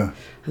Africa. Yeah.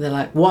 And they're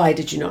like, why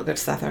did you not go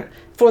to South Africa?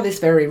 For this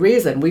very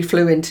reason. We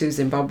flew into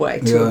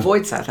Zimbabwe to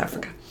avoid South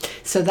Africa.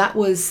 So that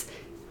was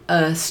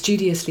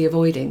studiously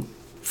avoiding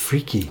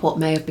freaky what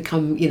may have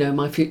become,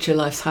 my future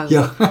life's home.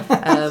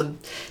 Yeah.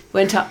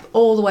 Went up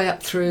all the way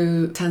up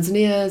through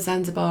Tanzania,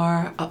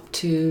 Zanzibar, up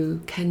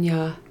to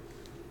Kenya,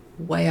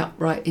 way up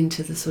right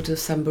into the sort of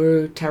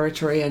Samburu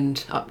territory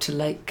and up to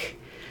Lake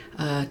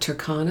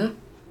Turkana,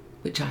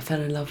 which I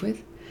fell in love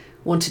with.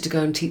 Wanted to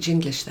go and teach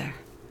English there,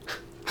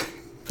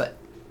 but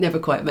never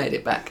quite made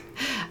it back.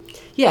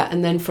 Yeah,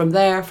 and then from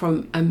there,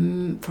 from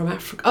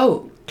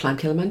Africa, climb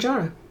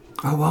Kilimanjaro.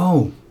 Oh,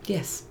 wow.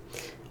 Yes.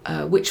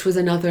 Which was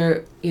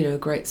another,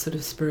 great sort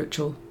of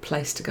spiritual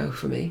place to go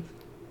for me.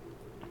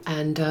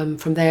 And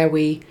from there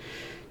we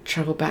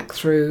travelled back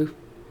through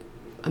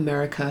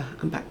America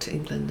and back to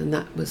England, and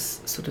that was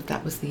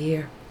the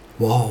year.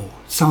 Wow,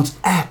 sounds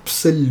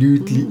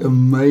absolutely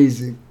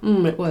amazing.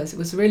 It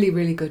was a really,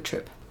 really good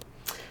trip.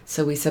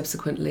 So we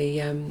subsequently,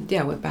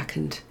 went back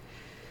and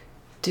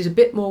did a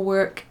bit more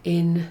work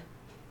in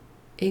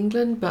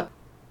England, but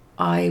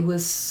I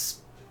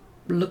was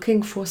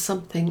looking for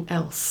something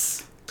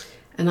else.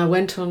 And I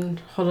went on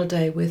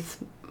holiday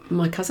with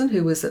my cousin,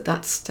 who was at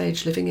that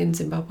stage living in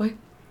Zimbabwe.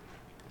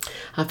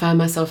 I found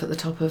myself at the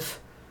top of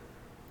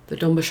the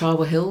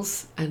Dombashawa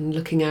Hills and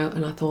looking out,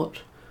 and I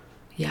thought,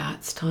 yeah,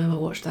 it's time. I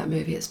watched that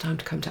movie. It's time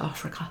to come to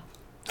Africa.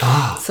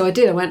 So I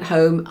did. I went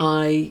home.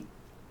 I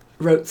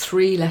wrote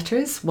 3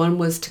 letters. One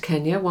was to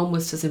Kenya, one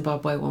was to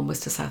Zimbabwe, one was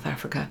to South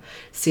Africa.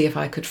 See if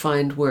I could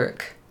find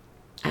work.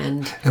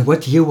 And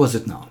what year was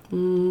it now?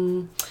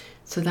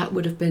 So that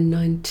would have been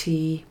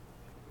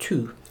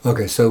 92.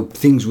 Okay, so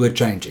things were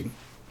changing.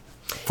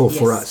 for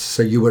Yes. us.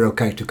 So you were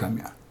okay to come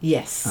here.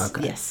 Yes,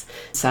 Okay. yes.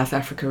 South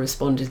Africa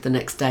responded the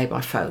next day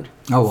by phone.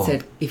 Oh, wow.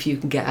 Said, if you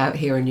can get out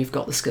here and you've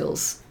got the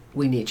skills,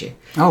 we need you.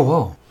 Oh,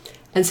 wow.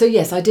 And so,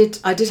 yes, I did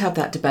have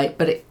that debate,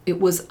 but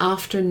it was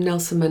after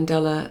Nelson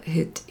Mandela,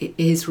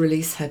 his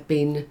release had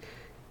been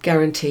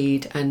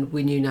guaranteed and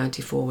we knew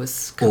 94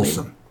 was coming.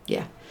 Awesome.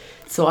 Yeah.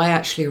 So I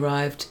actually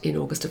arrived in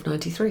August of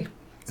 93.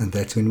 And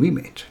that's when we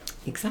met.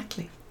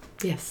 Exactly.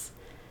 Yes.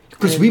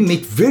 Because we met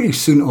very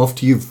soon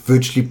after you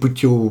virtually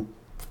put your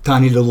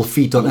tiny little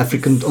feet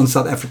on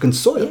South African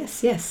soil.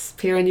 Yes, yes.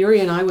 Pierre and Yuri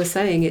and I were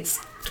saying it's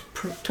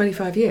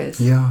 25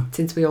 years Yeah.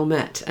 since we all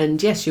met.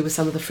 And yes, you were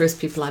some of the first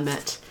people I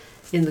met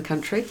in the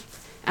country.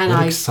 And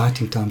What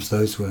exciting times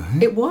those were,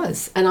 hey? It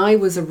was. And I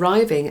was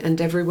arriving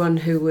and everyone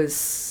who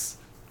was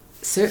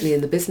certainly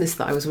in the business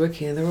that I was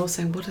working in, they were all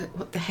saying,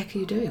 what the heck are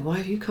you doing? Why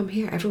have you come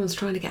here? Everyone's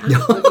trying to get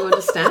out. Don't you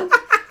understand?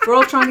 We're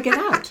all trying to get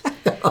out.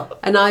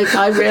 And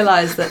I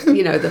realised that,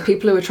 the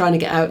people who were trying to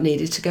get out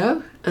needed to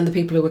go, and the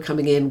people who were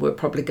coming in were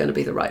probably going to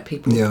be the right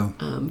people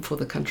for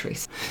the country.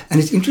 And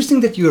it's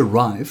interesting that you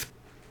arrived.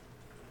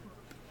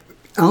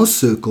 Our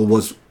circle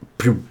was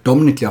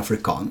predominantly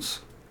Afrikaans,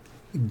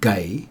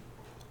 gay,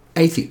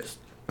 atheist.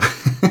 I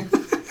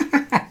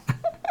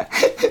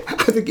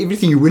think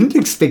everything you wouldn't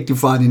expect to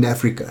find in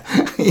Africa,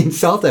 in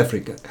South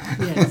Africa.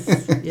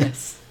 Yes,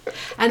 yes.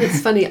 And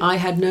it's funny, I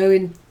had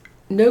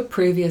no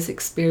previous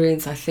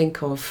experience, I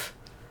think, of,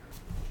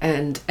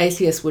 and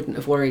atheists wouldn't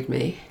have worried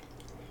me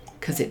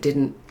because it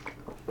didn't.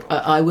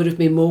 I would have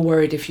been more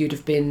worried if you'd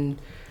have been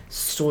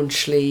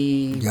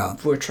staunchly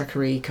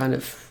voortrekkery kind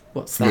of,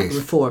 what's that, Yes.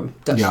 reform,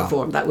 Dutch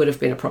reform. That would have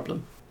been a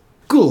problem.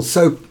 Cool.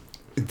 So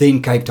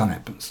then Cape Town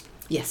happens.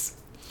 Yes.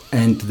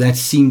 And that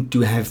seemed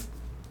to have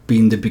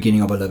been the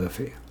beginning of a love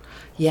affair.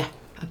 Yeah,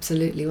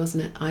 absolutely,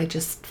 wasn't it? I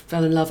just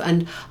fell in love.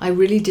 And I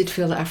really did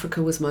feel that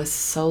Africa was my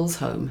soul's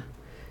home.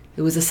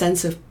 It was a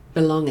sense of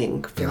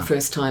belonging for the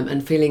first time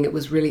and feeling it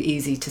was really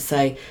easy to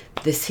say,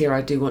 this here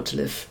I do want to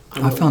live.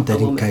 I found that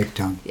in Cape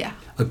Town. Yeah.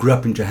 I grew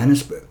up in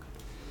Johannesburg,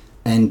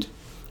 and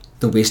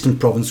the Western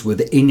Province were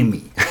the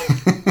enemy.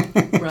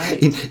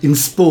 Right. in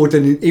sport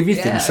and in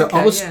everything. Yeah, so okay,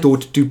 I was yeah.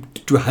 taught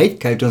to hate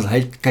Cape Town,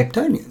 hate Cape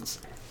Townians.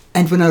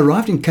 And when I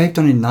arrived in Cape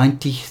Town in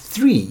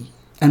 93,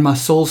 and my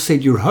soul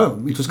said, you're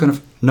home, it was kind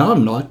of, no,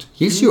 I'm not.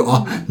 Yes, you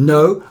are.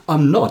 No,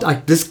 I'm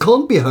not. This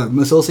can't be home.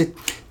 My soul said,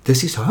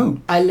 this is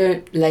home. I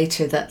learnt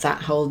later that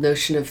whole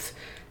notion of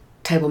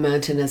Table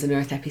Mountain as an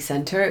Earth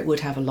epicenter, it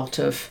would have a lot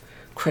of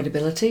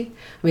credibility.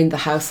 I mean, the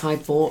house I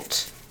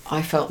bought,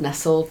 I felt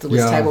nestled. There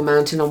was Table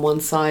Mountain on one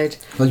side.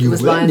 Well, you there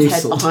was were Lion's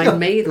nestled. Head behind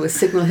me. There was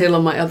Signal Hill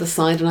on my other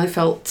side, and I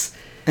felt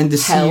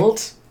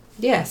held.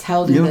 Yes,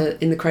 held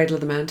in the cradle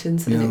of the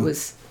mountains, and it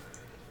was.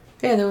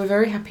 Yeah, they were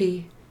very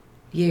happy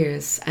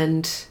years,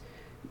 and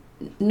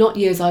not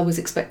years I was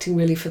expecting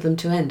really for them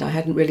to end. I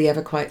hadn't really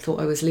ever quite thought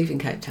I was leaving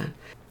Cape Town.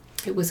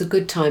 It was a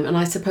good time, and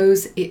I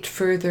suppose it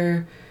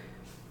further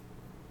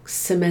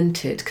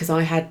cemented, because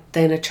I had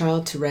then a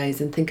child to raise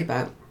and think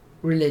about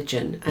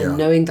religion, and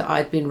knowing that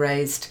I'd been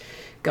raised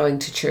going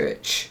to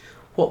church,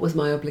 what was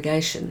my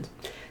obligation?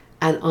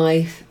 And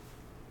I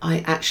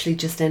actually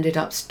just ended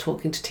up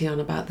talking to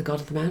Tian about the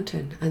God of the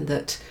Mountain, and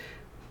that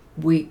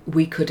we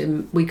could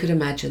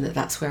imagine that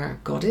that's where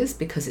God is,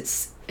 because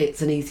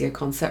it's an easier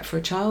concept for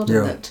a child,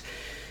 and that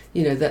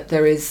that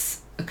there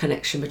is a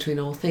connection between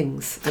all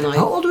things. And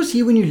How old was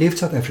he when you left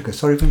South Africa?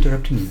 Sorry for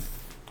interrupting you.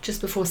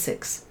 just before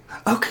 6.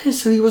 Okay,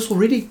 so he was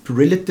already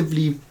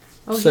relatively.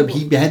 Oh, so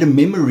he he had a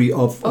memory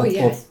of.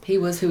 He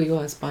was who he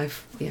was by.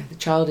 The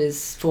child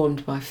is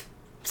formed by.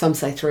 Some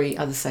say 3,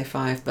 others say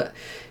 5, but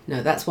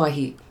that's why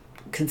he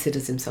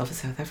considers himself a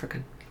South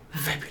African.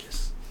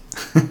 Fabulous.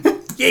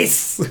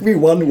 Yes, we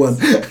won one.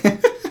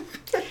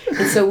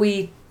 And so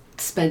we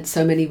spent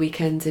so many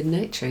weekends in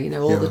nature,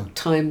 all the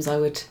times I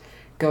would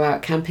go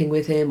out camping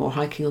with him or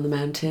hiking on the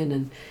mountain,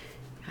 and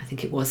I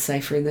think it was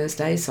safer in those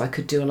days, so I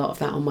could do a lot of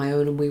that on my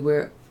own, and we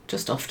were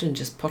just often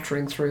just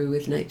pottering through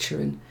with nature.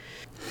 And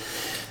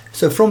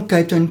So from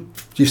Cape Town,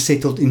 you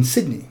settled in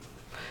Sydney.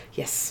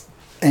 yes.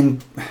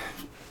 And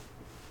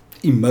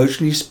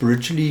emotionally,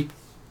 spiritually,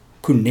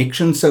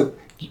 connection. So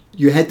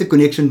you had the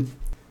connection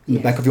in the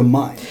back of your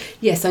mind.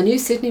 Yes, I knew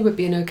Sydney would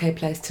be an okay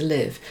place to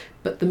live,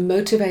 but the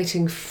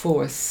motivating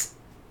force,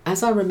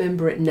 as I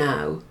remember it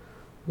now,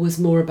 was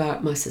more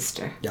about my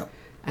sister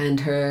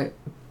and her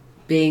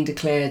being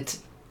declared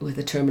with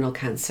a terminal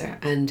cancer.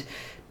 And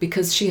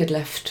because she had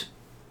left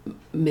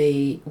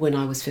me when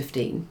I was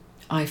 15,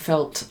 I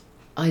felt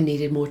I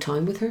needed more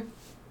time with her.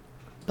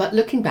 But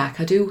looking back,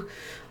 I do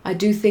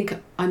think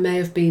I may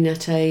have been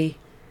at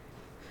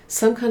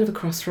some kind of a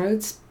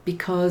crossroads,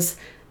 because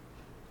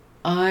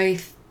I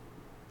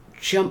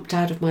jumped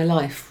out of my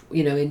life,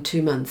 in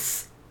 2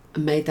 months,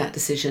 and made that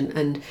decision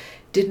and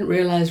didn't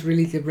realise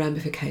really the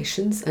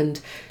ramifications. And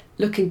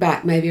looking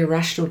back, maybe a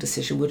rational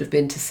decision would have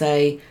been to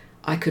say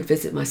I could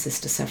visit my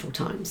sister several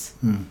times,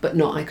 but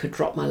not I could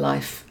drop my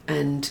life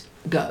and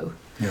go.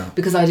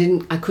 Because I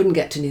couldn't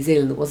get to New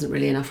Zealand. There wasn't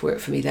really enough work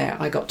for me there.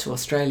 I got to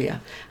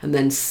Australia and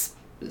then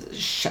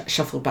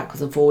shuffled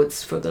backwards and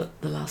forwards for the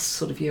last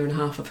sort of year and a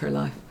half of her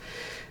life.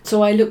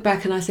 So I look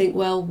back and I think,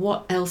 well,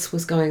 what else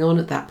was going on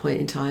at that point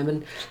in time?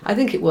 And I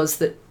think it was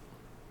that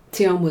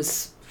Tian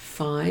was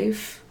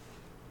 5.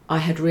 I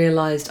had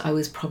realised I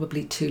was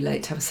probably too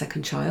late to have a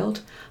second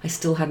child. I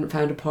still hadn't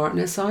found a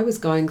partner, so I was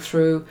going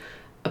through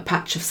a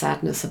patch of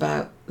sadness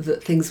about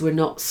that things were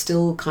not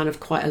still kind of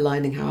quite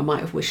aligning how I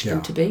might have wished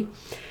them to be.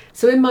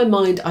 So in my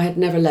mind, I had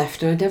never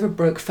left and I never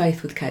broke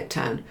faith with Cape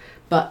Town,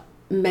 but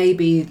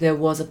maybe there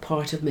was a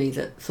part of me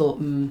that thought,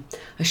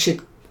 I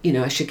should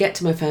get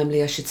to my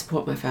family, I should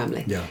support my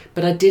family. Yeah.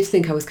 But I did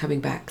think I was coming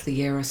back the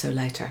year or so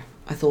later.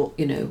 I thought,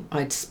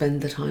 I'd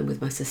spend the time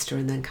with my sister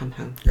and then come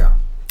home. Yeah.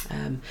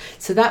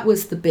 So that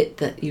was the bit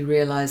that you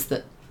realise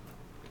that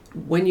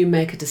when you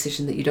make a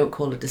decision that you don't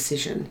call a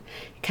decision,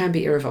 it can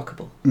be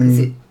irrevocable, because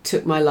it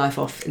took my life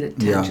off in a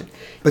tangent. Yeah.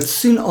 But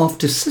soon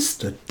after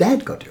sister,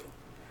 Dad got ill.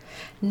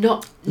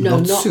 Not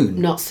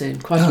soon.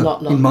 Quite a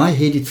lot longer. In my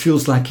head, it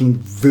feels like in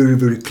very,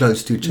 very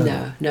close to each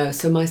other. No.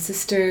 So my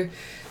sister,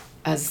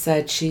 as I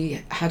said,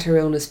 she had her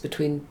illness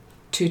between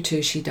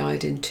 2-2. She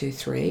died in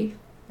 2-3,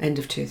 end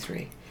of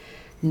 2-3.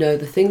 No,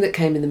 the thing that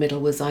came in the middle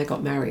was I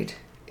got married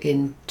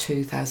in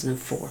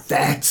 2004.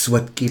 That's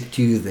what kept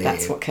you there.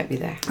 That's what kept me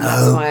there.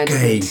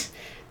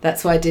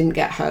 That's why I didn't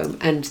get home,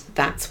 and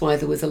that's why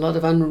there was a lot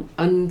of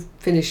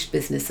unfinished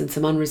business and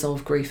some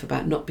unresolved grief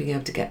about not being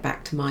able to get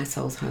back to my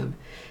soul's home.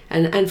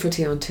 And for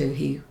Tian too,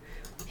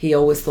 he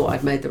always thought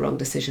I'd made the wrong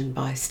decision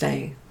by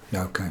staying.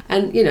 Okay.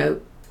 And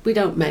we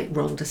don't make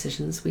wrong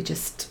decisions.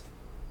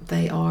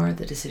 They are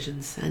the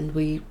decisions,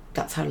 and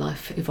that's how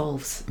life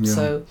evolves. Yeah.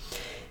 So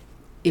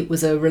it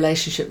was a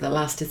relationship that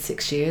lasted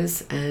 6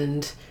 years,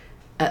 and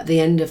at the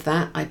end of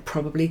that, I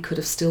probably could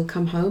have still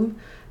come home,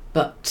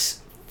 but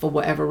for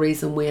whatever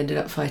reason, we ended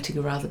up fighting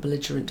a rather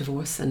belligerent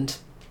divorce, and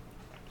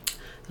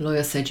the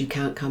lawyer said, you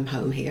can't come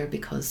home here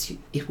because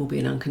it will be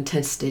an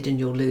uncontested and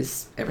you'll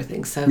lose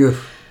everything. So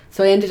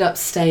I ended up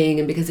staying,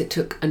 and because it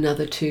took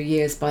another 2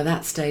 years, by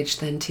that stage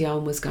then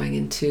Tian was going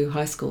into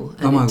high school.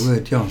 And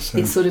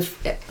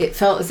it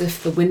felt as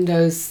if the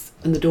windows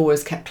and the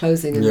doors kept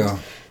closing, and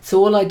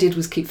so all I did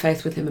was keep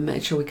faith with him and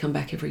made sure we come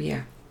back every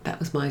year. That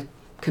was my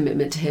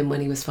commitment to him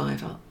when he was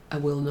 5. I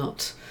will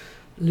not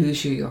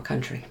lose you your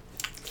country.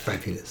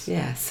 Fabulous.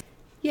 Yes.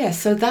 Yeah,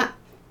 so that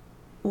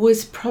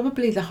was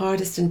probably the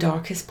hardest and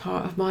darkest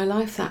part of my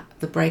life,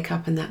 the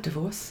breakup and that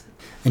divorce.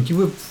 And you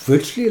were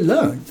virtually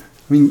alone.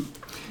 I mean,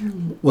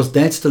 was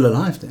Dad still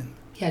alive then?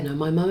 Yeah, no,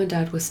 my mum and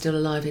dad were still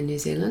alive in New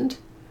Zealand.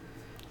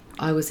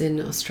 I was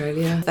in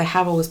Australia. They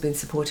have always been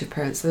supportive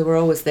parents, so they were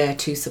always there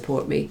to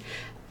support me.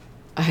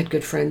 I had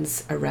good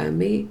friends around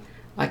me.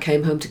 I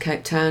came home to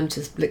Cape Town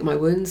to lick my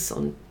wounds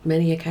on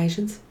many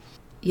occasions.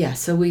 Yeah,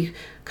 so we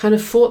kind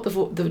of fought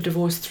the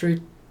divorce through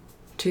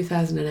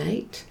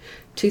 2008.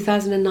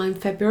 2009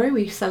 February,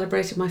 we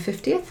celebrated my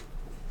 50th.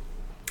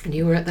 And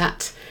you were at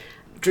that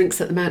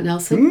drinks at the Mount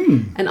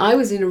Nelson. And I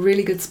was in a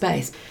really good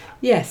space.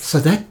 Yes.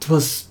 So that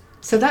was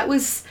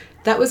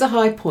a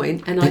high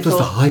point, and that was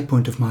the high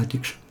point of my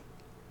addiction.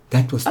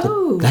 That was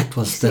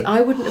the I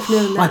wouldn't have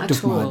known that at all. Height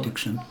of my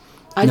addiction.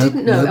 I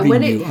didn't know. And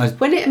when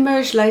it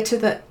emerged later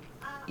that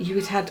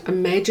you had a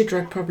major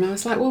drug problem, I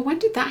was like, well, when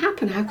did that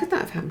happen? How could that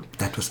have happened?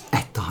 That was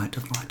at the height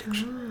of my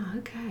addiction. Ah,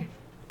 okay.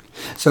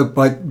 So,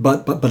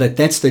 but at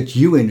that stage,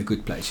 you were in a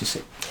good place, you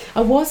said.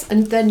 I was,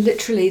 and then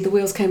literally the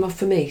wheels came off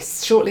for me.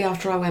 Shortly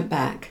after I went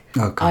back,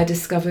 I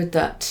discovered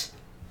that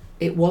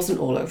it wasn't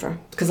all over,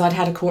 because I'd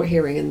had a court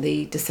hearing in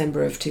the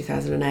December of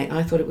 2008.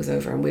 I thought it was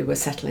over and we were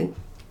settling.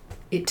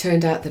 It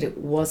turned out that it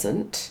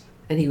wasn't,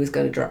 and he was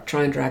going to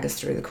try and drag us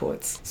through the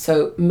courts.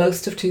 So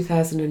most of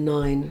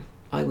 2009,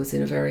 I was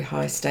in a very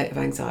high state of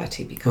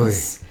anxiety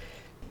because,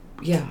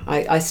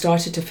 I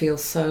started to feel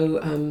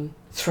so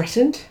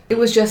threatened. It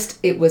was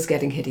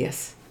getting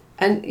hideous.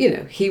 And,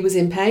 he was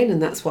in pain,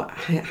 and that's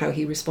how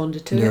he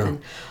responded to it.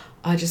 And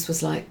I just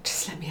was like,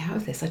 just let me out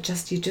of this.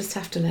 You just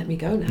have to let me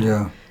go now.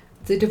 Yeah.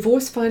 The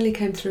divorce finally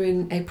came through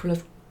in April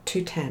of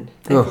 2010.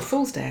 April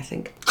Fool's Day, I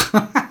think.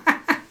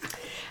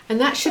 And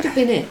that should have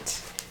been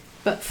it.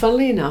 But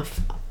funnily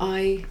enough,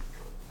 I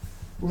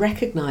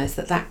recognised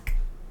that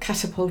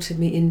catapulted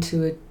me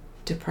into a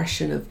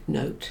depression of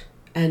note.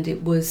 And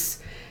it was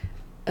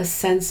a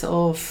sense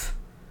of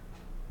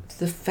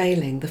the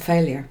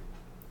failure.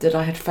 That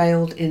I had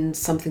failed in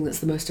something that's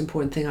the most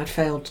important thing. I'd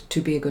failed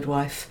to be a good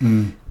wife.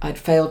 I'd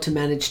failed to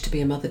manage to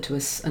be a mother to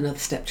another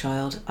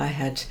stepchild. I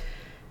had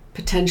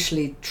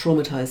potentially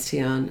traumatised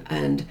Tian,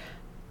 and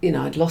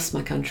I'd lost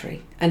my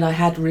country. And I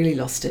had really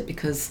lost it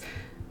because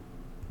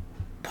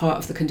part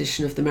of the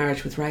condition of the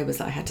marriage with Ray was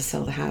that I had to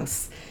sell the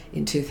house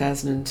in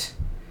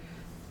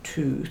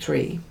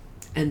 2002-3,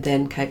 and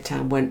then Cape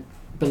Town went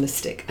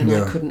ballistic, and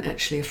I couldn't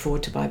actually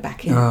afford to buy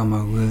back in. Oh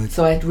my word.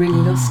 So I'd really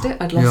lost it.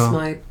 I'd lost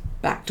my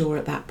back door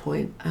at that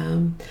point.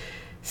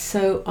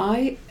 So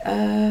I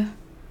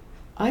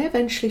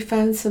eventually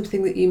found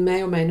something that you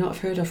may or may not have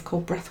heard of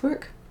called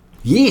breathwork.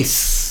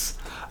 Yes.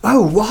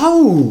 Oh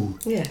wow.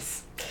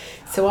 Yes.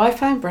 So I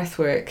found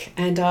breathwork,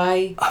 and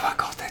oh my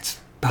God,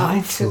 that's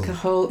Powerful.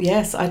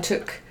 I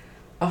took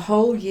a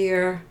whole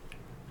year,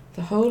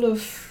 the whole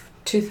of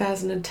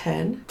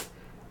 2010,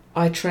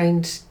 I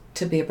trained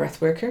to be a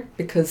breath worker,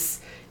 because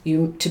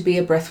to be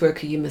a breath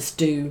worker you must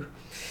do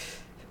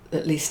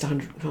at least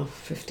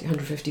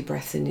 150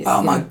 breaths in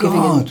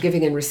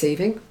giving and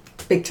receiving,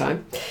 big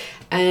time.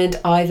 And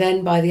I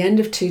then, by the end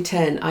of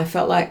 2010, I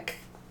felt like,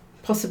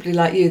 possibly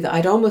like you, that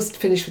I'd almost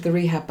finished with the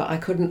rehab, but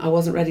I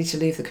wasn't ready to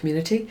leave the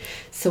community.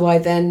 So I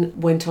then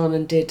went on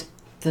and did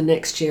the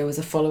next year was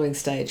a following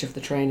stage of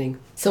the training.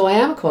 So I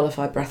am a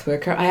qualified breath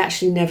worker. I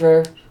actually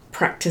never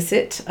practice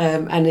it,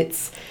 and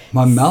it's...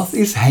 My mouth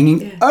is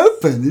hanging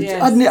open.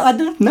 Yes. I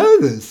didn't know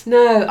this.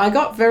 No, I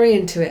got very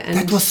into it. And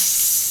that was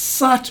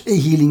such a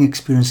healing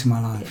experience in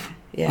my life.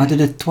 Yeah. I did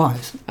it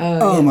twice.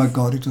 Oh my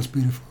God, it was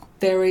beautiful.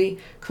 Very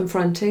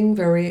confronting,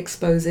 very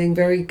exposing,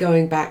 very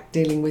going back,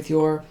 dealing with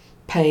your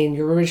pain,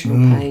 your original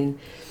pain,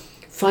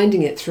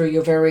 finding it through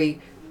your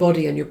very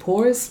body and your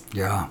pores.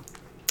 Yeah.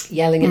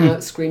 Yelling it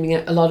out, screaming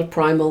it, a lot of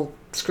primal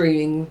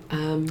screaming.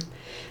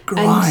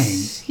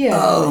 Crying.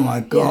 Oh my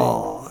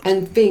God. Yeah.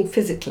 And being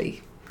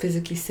physically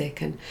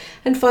sick,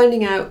 and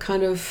finding out,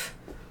 kind of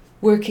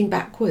working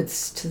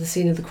backwards to the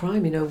scene of the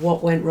crime,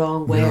 what went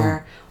wrong,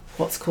 where,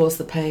 what's caused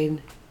the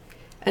pain.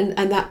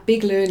 And that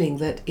big learning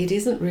that it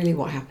isn't really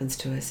what happens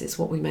to us, it's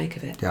what we make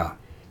of it. Yeah.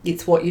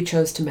 It's what you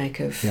chose to make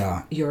of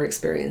your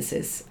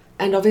experiences.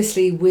 And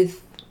obviously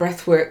with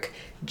breathwork,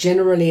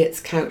 generally it's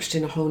couched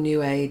in a whole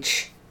new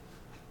age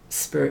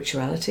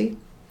spirituality.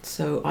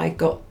 So I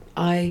got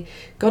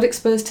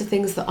exposed to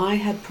things that I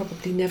had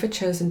probably never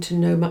chosen to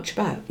know much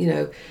about,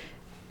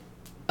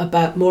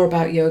 more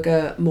about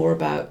yoga, more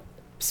about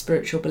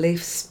spiritual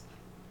beliefs,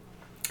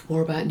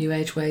 more about new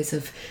age ways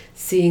of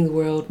seeing the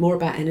world, more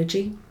about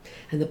energy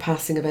and the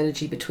passing of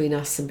energy between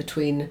us and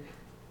between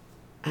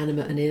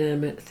animate and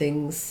inanimate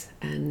things,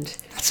 and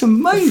that's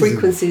amazing. The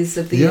frequencies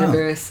of the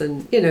universe,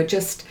 and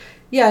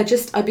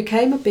I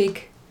became a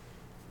big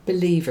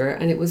believer,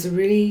 and it was a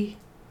really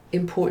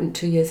important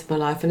 2 years of my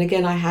life. And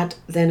again, I had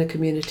then a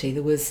community.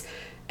 There was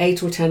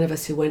 8 or 10 of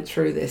us who went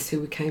through this, who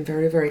became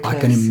very, very close. I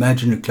can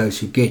imagine how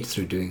close you get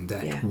through doing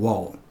that. Yeah.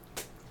 Wow.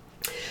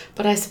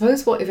 But I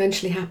suppose what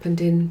eventually happened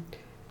in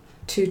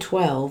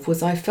 2012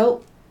 was I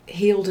felt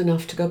healed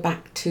enough to go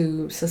back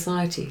to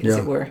society, as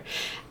it were.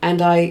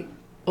 And I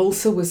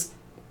also was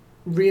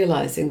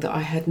realising that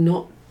I had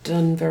not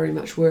done very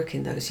much work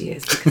in those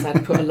years, because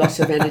I'd put a lot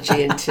of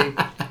energy into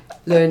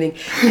learning.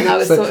 And I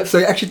was So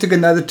you actually took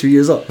another 2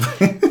 years off.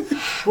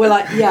 Well,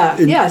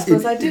 I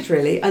suppose I did,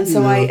 really. And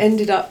so I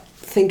ended up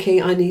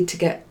thinking I need to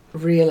get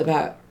real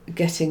about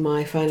getting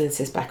my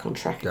finances back on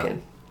track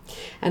again.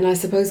 And I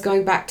suppose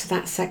going back to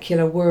that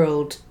secular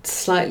world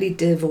slightly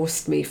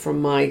divorced me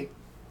from my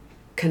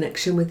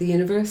connection with the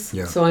universe.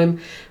 Yeah. So I'm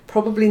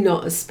probably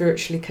not as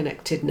spiritually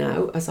connected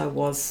now as I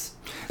was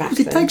back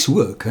then. It takes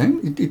work, eh?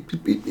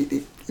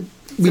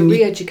 It's a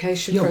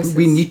re-education process.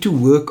 We need to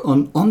work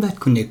on that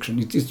connection.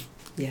 It's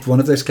one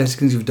of those classic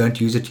things: if you don't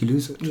use it, you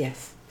lose it.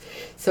 Yes.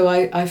 So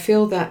I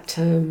feel that,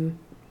 the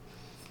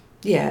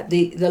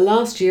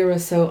last year or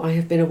so I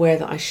have been aware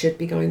that I should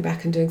be going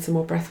back and doing some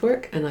more breath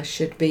work, and I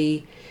should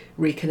be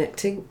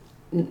reconnecting.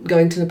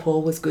 Going to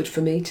Nepal was good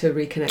for me to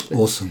reconnect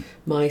with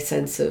my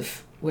sense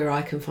of where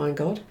I can find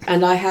God.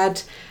 And I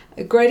had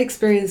a great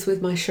experience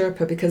with my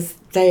Sherpa, because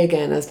they,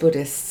 again, as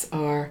Buddhists,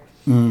 they're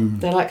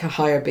like a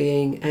higher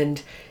being.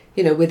 And,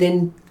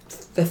 within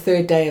the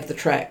 3rd day of the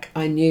trek,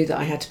 I knew that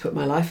I had to put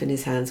my life in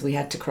his hands. We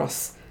had to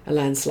cross a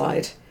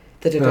landslide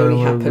that had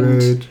only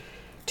happened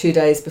 2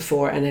 days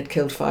before and had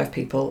killed 5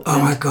 people.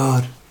 Oh, my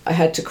God. I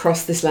had to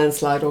cross this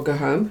landslide or go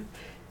home.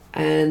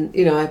 And,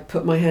 I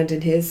put my hand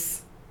in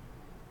his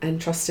and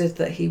trusted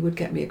that he would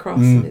get me across.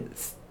 And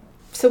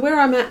so where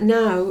I'm at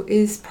now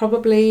is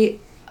probably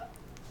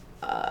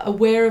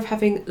aware of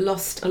having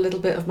lost a little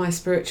bit of my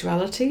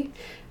spirituality,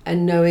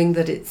 and knowing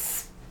that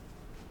it's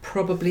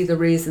probably the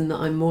reason that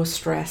I'm more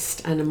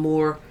stressed and I'm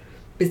more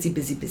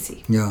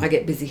busy. Yeah. I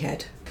get busy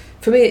head.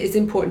 For me, it's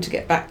important to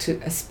get back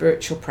to a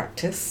spiritual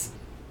practice,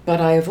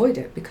 but I avoid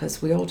it,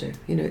 because we all do.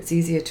 It's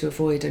easier to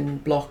avoid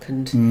and block,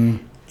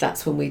 and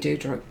that's when we do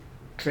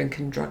drink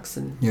and drugs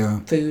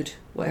and food,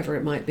 whatever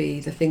it might be,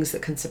 the things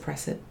that can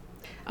suppress it.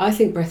 I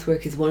think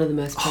breathwork is one of the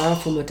most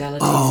powerful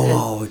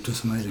modalities. It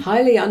was amazing.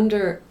 Highly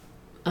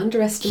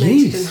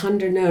underestimated and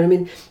under-known. I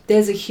mean,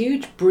 there's a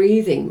huge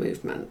breathing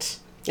movement,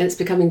 and it's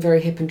becoming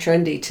very hip and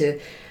trendy to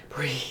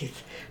breathe.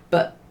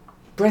 But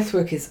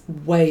breathwork is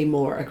way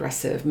more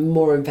aggressive,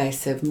 more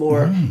invasive,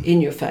 more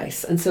in your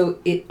face. And so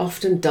it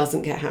often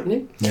doesn't get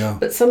happening. Yeah.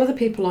 But some of the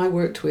people I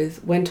worked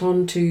with went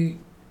on to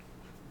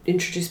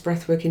introduce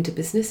breathwork into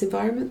business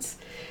environments,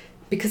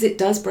 because it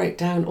does break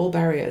down all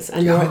barriers,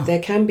 and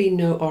there can be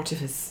no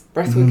artifice.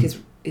 Breathwork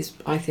is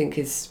I think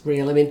is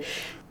real. I mean,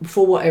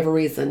 for whatever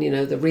reason,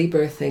 the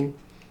rebirthing.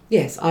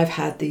 Yes, I've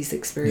had these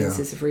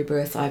experiences of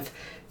rebirth. I've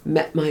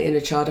met my inner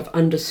child. I've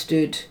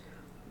understood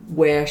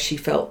where she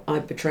felt I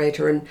betrayed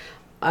her, and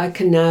I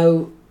can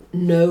now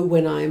know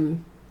when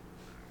I'm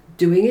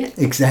doing it.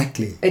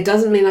 Exactly. It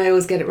doesn't mean I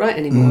always get it right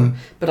anymore,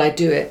 but I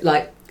do it.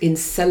 Like in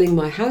selling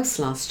my house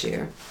last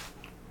year,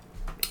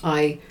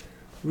 I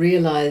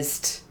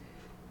realised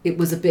it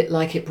was a bit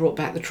like it brought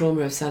back the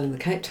trauma of selling the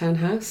Cape Town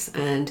house,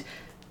 and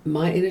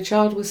my inner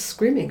child was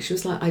screaming. She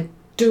was like, I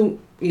don't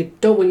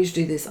want you to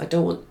do this. I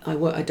don't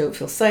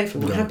feel safe.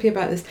 I'm not happy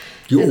about this.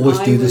 You always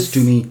do this to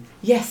me.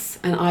 Yes,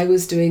 and I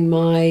was doing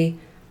my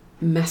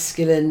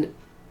masculine,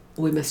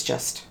 we must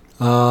just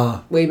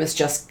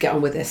get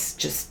on with this.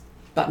 Just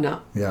button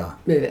up. Yeah.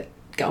 Move it.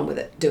 Get on with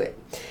it. Do it.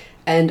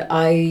 And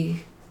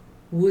I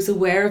was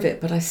aware of it,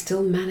 but I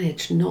still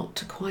managed not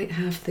to quite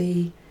have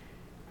the,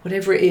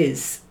 whatever it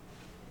is,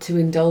 to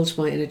indulge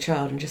my inner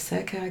child and just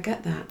say, okay, I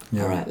get that.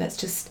 Yeah. All right, let's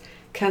just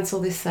cancel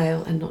this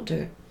sale and not do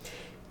it.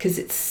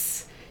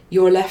 Because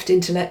you're left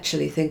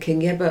intellectually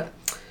thinking, yeah, but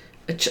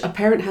a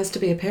parent has to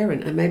be a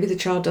parent, and maybe the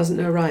child doesn't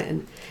know right.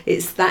 And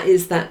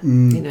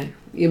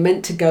you're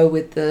meant to go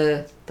with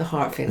the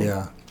heart feeling.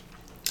 Yeah.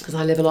 Because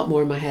I live a lot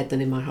more in my head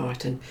than in my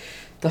heart. And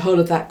the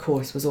whole of that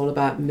course was all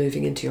about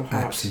moving into your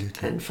heart.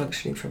 Absolutely. And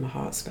functioning from a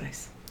heart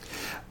space.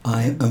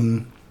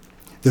 The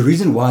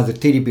reason why the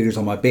teddy bear is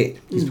on my bed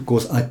is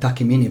because I tuck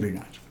him in every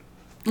night.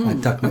 I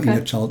tuck my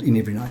inner child in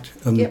every night.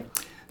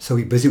 So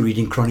we're busy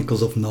reading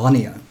Chronicles of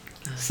Narnia.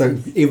 So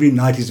every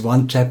night is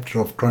one chapter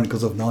of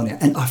Chronicles of Narnia.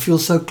 And I feel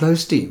so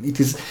close to him. It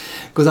is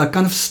because I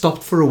kind of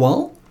stopped for a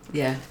while.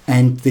 Yeah.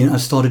 And then I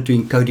started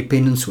doing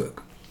codependence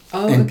work.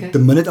 Oh, and okay. the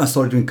minute I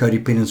started doing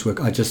codependence work,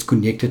 I just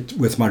connected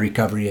with my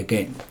recovery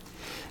again.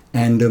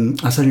 And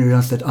I suddenly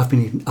realized that I've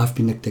been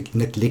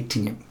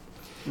neglecting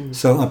him.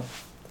 So I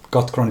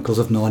got Chronicles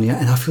of Narnia,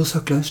 and I feel so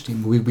close to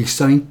him. We're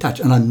so in touch,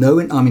 and I know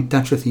when I'm in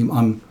touch with him,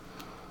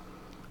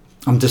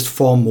 I'm just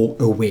far more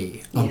aware.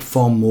 I'm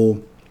far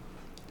more.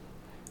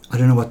 I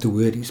don't know what the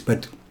word is,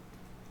 but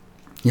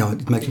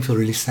it makes me feel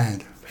really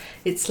sad.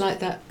 It's like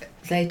that.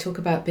 They talk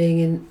about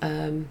being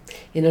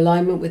in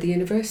alignment with the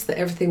universe. That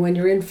everything, when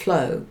you're in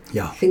flow,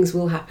 things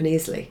will happen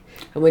easily.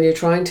 And when you're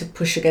trying to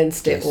push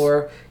against it,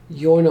 or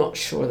you're not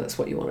sure that's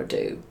what you want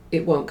to do,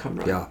 it won't come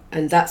right. Yeah.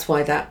 And that's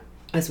why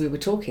as we were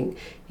talking,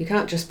 you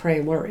can't just pray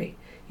and worry.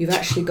 You've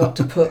actually got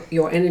to put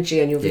your energy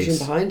and your vision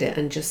behind it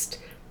and just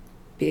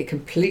be a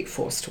complete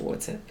force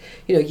towards it.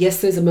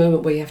 Yes, there's a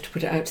moment where you have to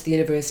put it out to the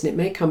universe, and it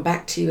may come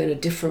back to you in a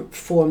different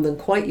form than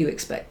quite you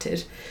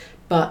expected,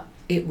 but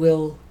it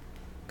will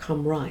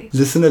come right.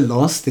 Listen, a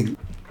last thing.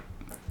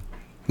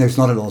 No, it's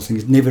not a last thing.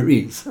 It never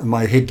is.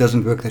 My head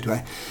doesn't work that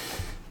way.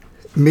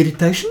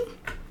 Meditation?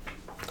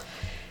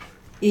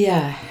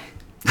 Yeah.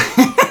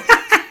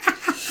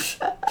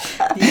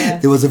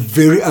 There was a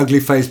very ugly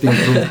face being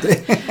pulled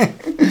there.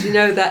 Do you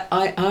know that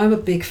I'm a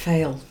big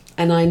fail,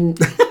 and I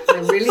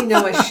really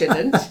know I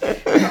shouldn't,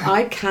 but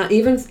I can't,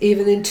 even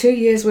in 2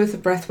 years worth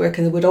of breath work,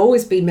 and there would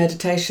always be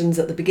meditations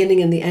at the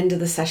beginning and the end of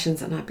the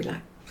sessions, and I'd be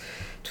like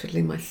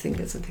twiddling my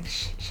fingers and thinking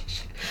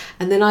shit.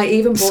 And then I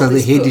even bought this book. So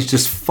the head is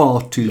just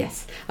far too...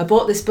 Yes. I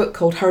bought this book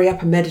called Hurry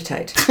Up and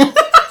Meditate.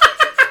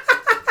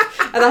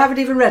 And I haven't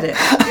even read it.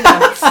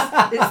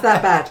 It's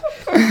that bad.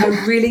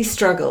 I really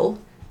struggle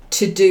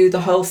to do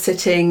the whole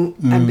sitting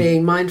and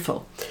being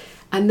mindful.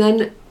 And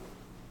then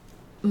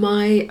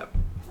my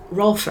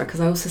Rolfer, because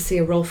I also see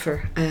a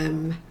Rolfer,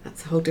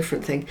 that's a whole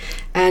different thing.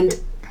 And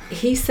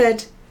he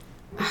said,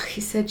 I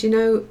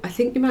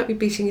think you might be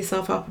beating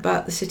yourself up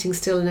about the sitting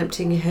still and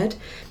emptying your head.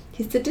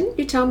 He said, didn't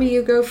you tell me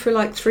you go for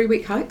like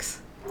 3-week hikes?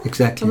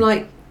 Exactly. I'm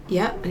like,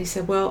 yeah. And he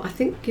said, well, I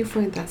think you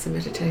find that's a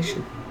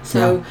meditation.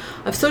 So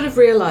I've sort of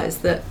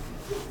realised that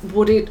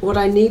what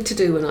I need to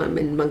do when I'm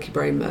in monkey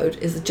brain mode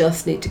is I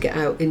just need to get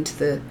out into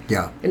the...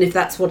 Yeah. And if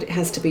that's what it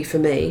has to be for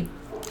me,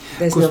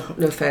 there's no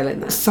fail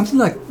in that. Something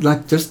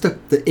like just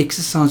the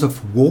exercise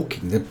of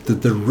walking,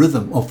 the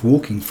rhythm of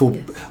walking. For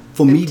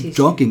me,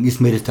 jogging is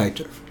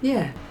meditative.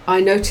 Yeah.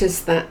 I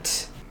noticed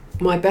that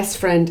my best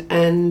friend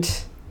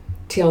and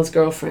Tian's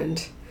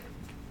girlfriend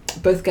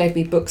both gave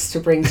me books to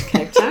bring to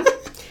Cape Town,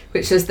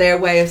 which was their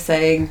way of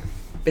saying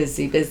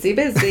busy, busy,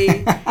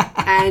 busy.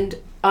 And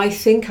I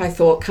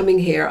thought coming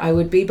here, I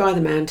would be by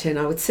the mountain,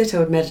 I would sit, I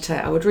would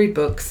meditate, I would read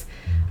books.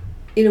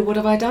 What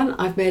have I done?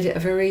 I've made it a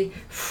very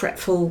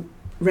fretful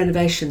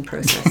renovation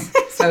process.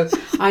 So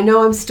I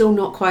know I'm still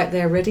not quite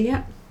there ready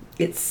yet.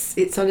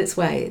 It's on its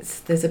way.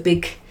 There's a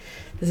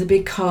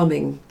big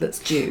calming that's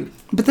due.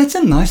 But that's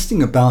a nice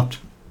thing about...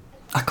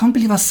 I can't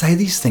believe I say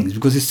these things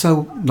because it's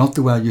so not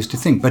the way I used to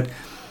think. But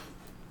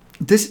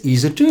this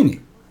is a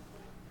journey.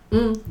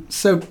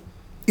 So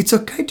it's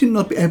okay to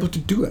not be able to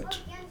do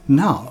it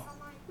now.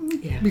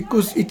 Yeah.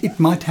 Because it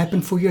might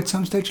happen for you at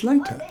some stage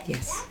later.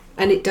 Yes.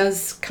 And it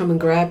does come and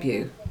grab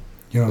you.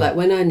 Yeah. Like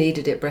when I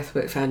needed it,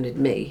 Breathwork founded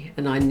me,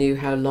 and I knew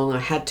how long I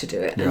had to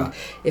do it. And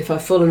if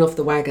I've fallen off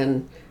the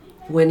wagon,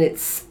 when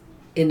it's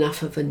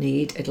enough of a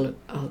need,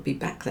 I'll be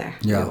back there.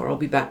 Yeah. Or I'll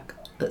be back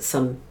at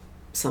some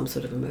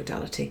sort of a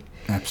modality.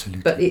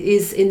 Absolutely. But it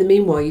is, in the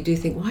meanwhile, you do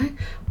think, why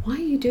are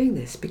you doing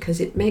this?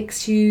 Because it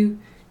makes you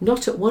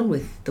not at one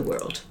with the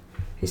world.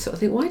 You sort of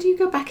think, why do you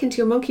go back into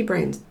your monkey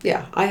brain?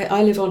 Yeah,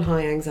 I live on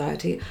high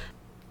anxiety.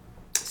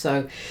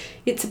 So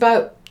it's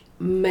about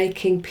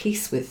making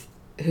peace with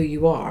who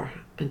you are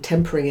and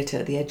tempering it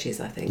at the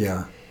edges, I think.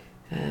 Yeah.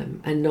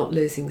 and not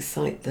losing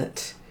sight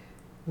that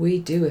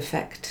we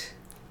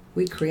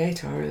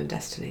create our own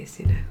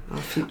destinies,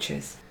 our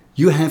futures.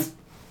 You have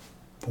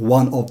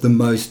one of the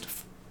most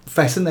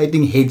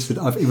fascinating heads that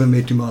I've ever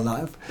met in my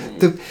life.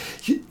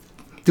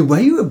 The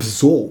way you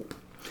absorb,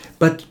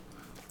 but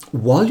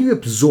while you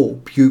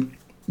absorb, you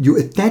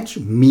attach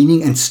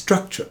meaning and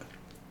structure.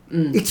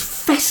 It's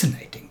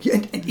fascinating,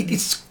 and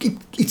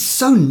it's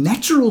so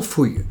natural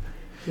for you.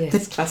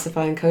 Yes,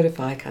 classify and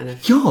codify kind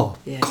of.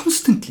 Yeah,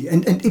 constantly,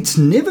 and it's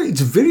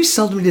very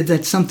seldom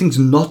that something's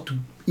not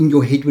in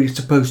your head where it's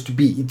supposed to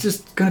be. It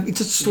just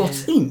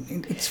slots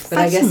in. It's fascinating. But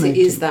I guess it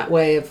is that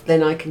way of,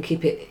 then I can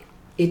keep it.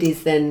 It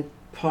is then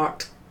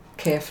parked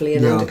carefully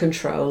and under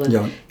control,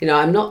 and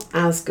I'm not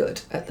as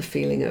good at the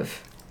feeling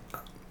of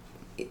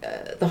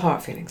the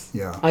heart feelings.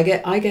 Yeah,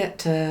 I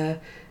get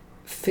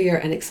fear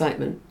and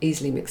excitement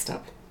easily mixed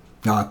up.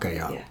 Okay,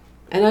 yeah.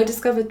 And I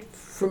discovered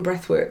from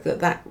breathwork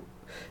that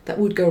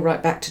would go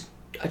right back to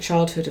a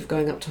childhood of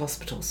going up to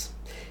hospitals,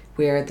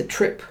 where the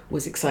trip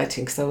was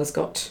exciting because I always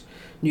got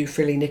new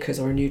frilly knickers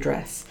or a new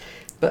dress,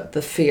 but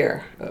the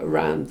fear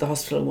around the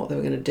hospital and what they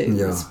were going to do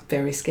was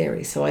very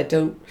scary. So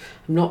I'm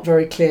not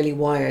very clearly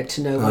wired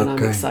to know when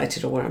I'm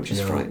excited or when I'm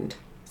just frightened.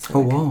 So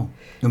wow,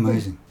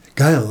 amazing.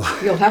 Gail,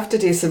 you'll have to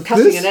do some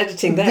cutting and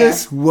editing there.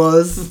 This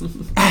was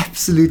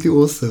absolutely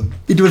awesome.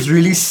 It was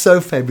really so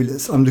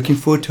fabulous. I'm looking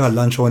forward to our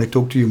lunch. I want to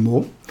talk to you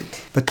more.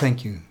 But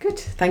thank you. Good.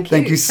 Thank you.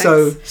 Thank you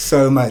so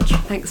much.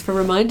 Thanks for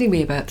reminding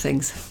me about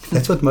things.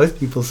 That's what most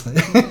people say.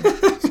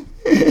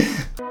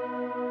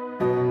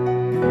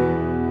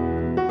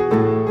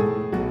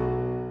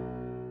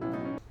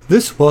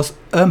 This was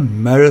a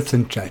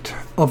marathon chat,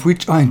 of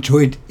which I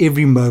enjoyed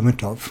every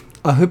moment of.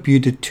 I hope you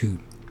did too.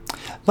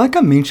 Like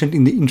I mentioned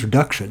in the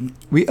introduction,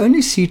 we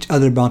only see each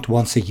other about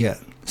once a year,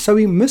 so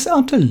we miss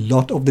out a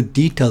lot of the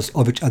details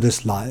of each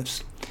other's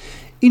lives.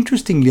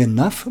 Interestingly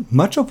enough,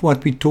 much of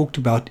what we talked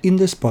about in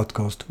this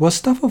podcast was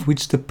stuff of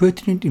which the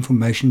pertinent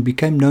information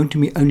became known to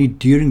me only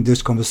during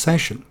this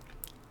conversation.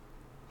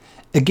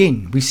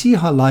 Again, we see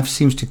how life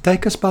seems to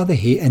take us by the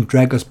hair and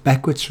drag us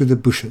backwards through the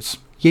bushes.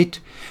 Yet,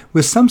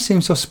 with some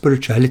sense of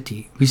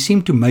spirituality, we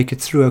seem to make it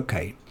through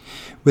okay,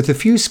 with a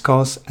few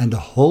scars and a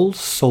whole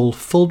soul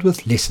filled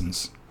with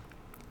lessons.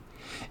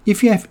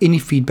 If you have any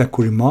feedback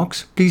or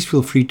remarks, please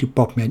feel free to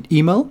pop me an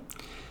email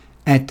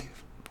at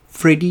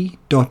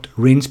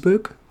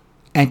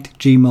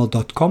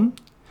freddy.rensburg@gmail.com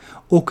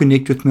or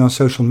connect with me on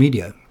social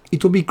media.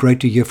 It will be great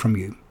to hear from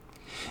you.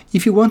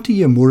 If you want to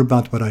hear more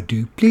about what I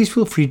do, please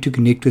feel free to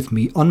connect with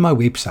me on my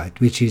website,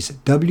 which is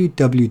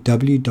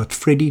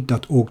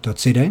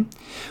www.freddy.org.za,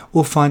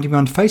 or find me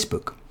on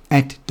Facebook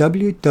at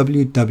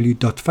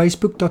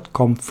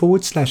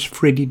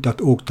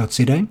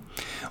www.facebook.com/freddy.org.za,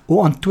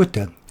 or on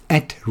Twitter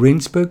at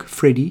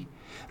RensburgFreddy.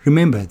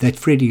 Remember that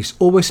Freddy is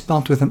always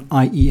spelled with an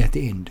IE at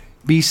the end.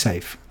 Be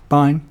safe.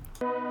 Bye.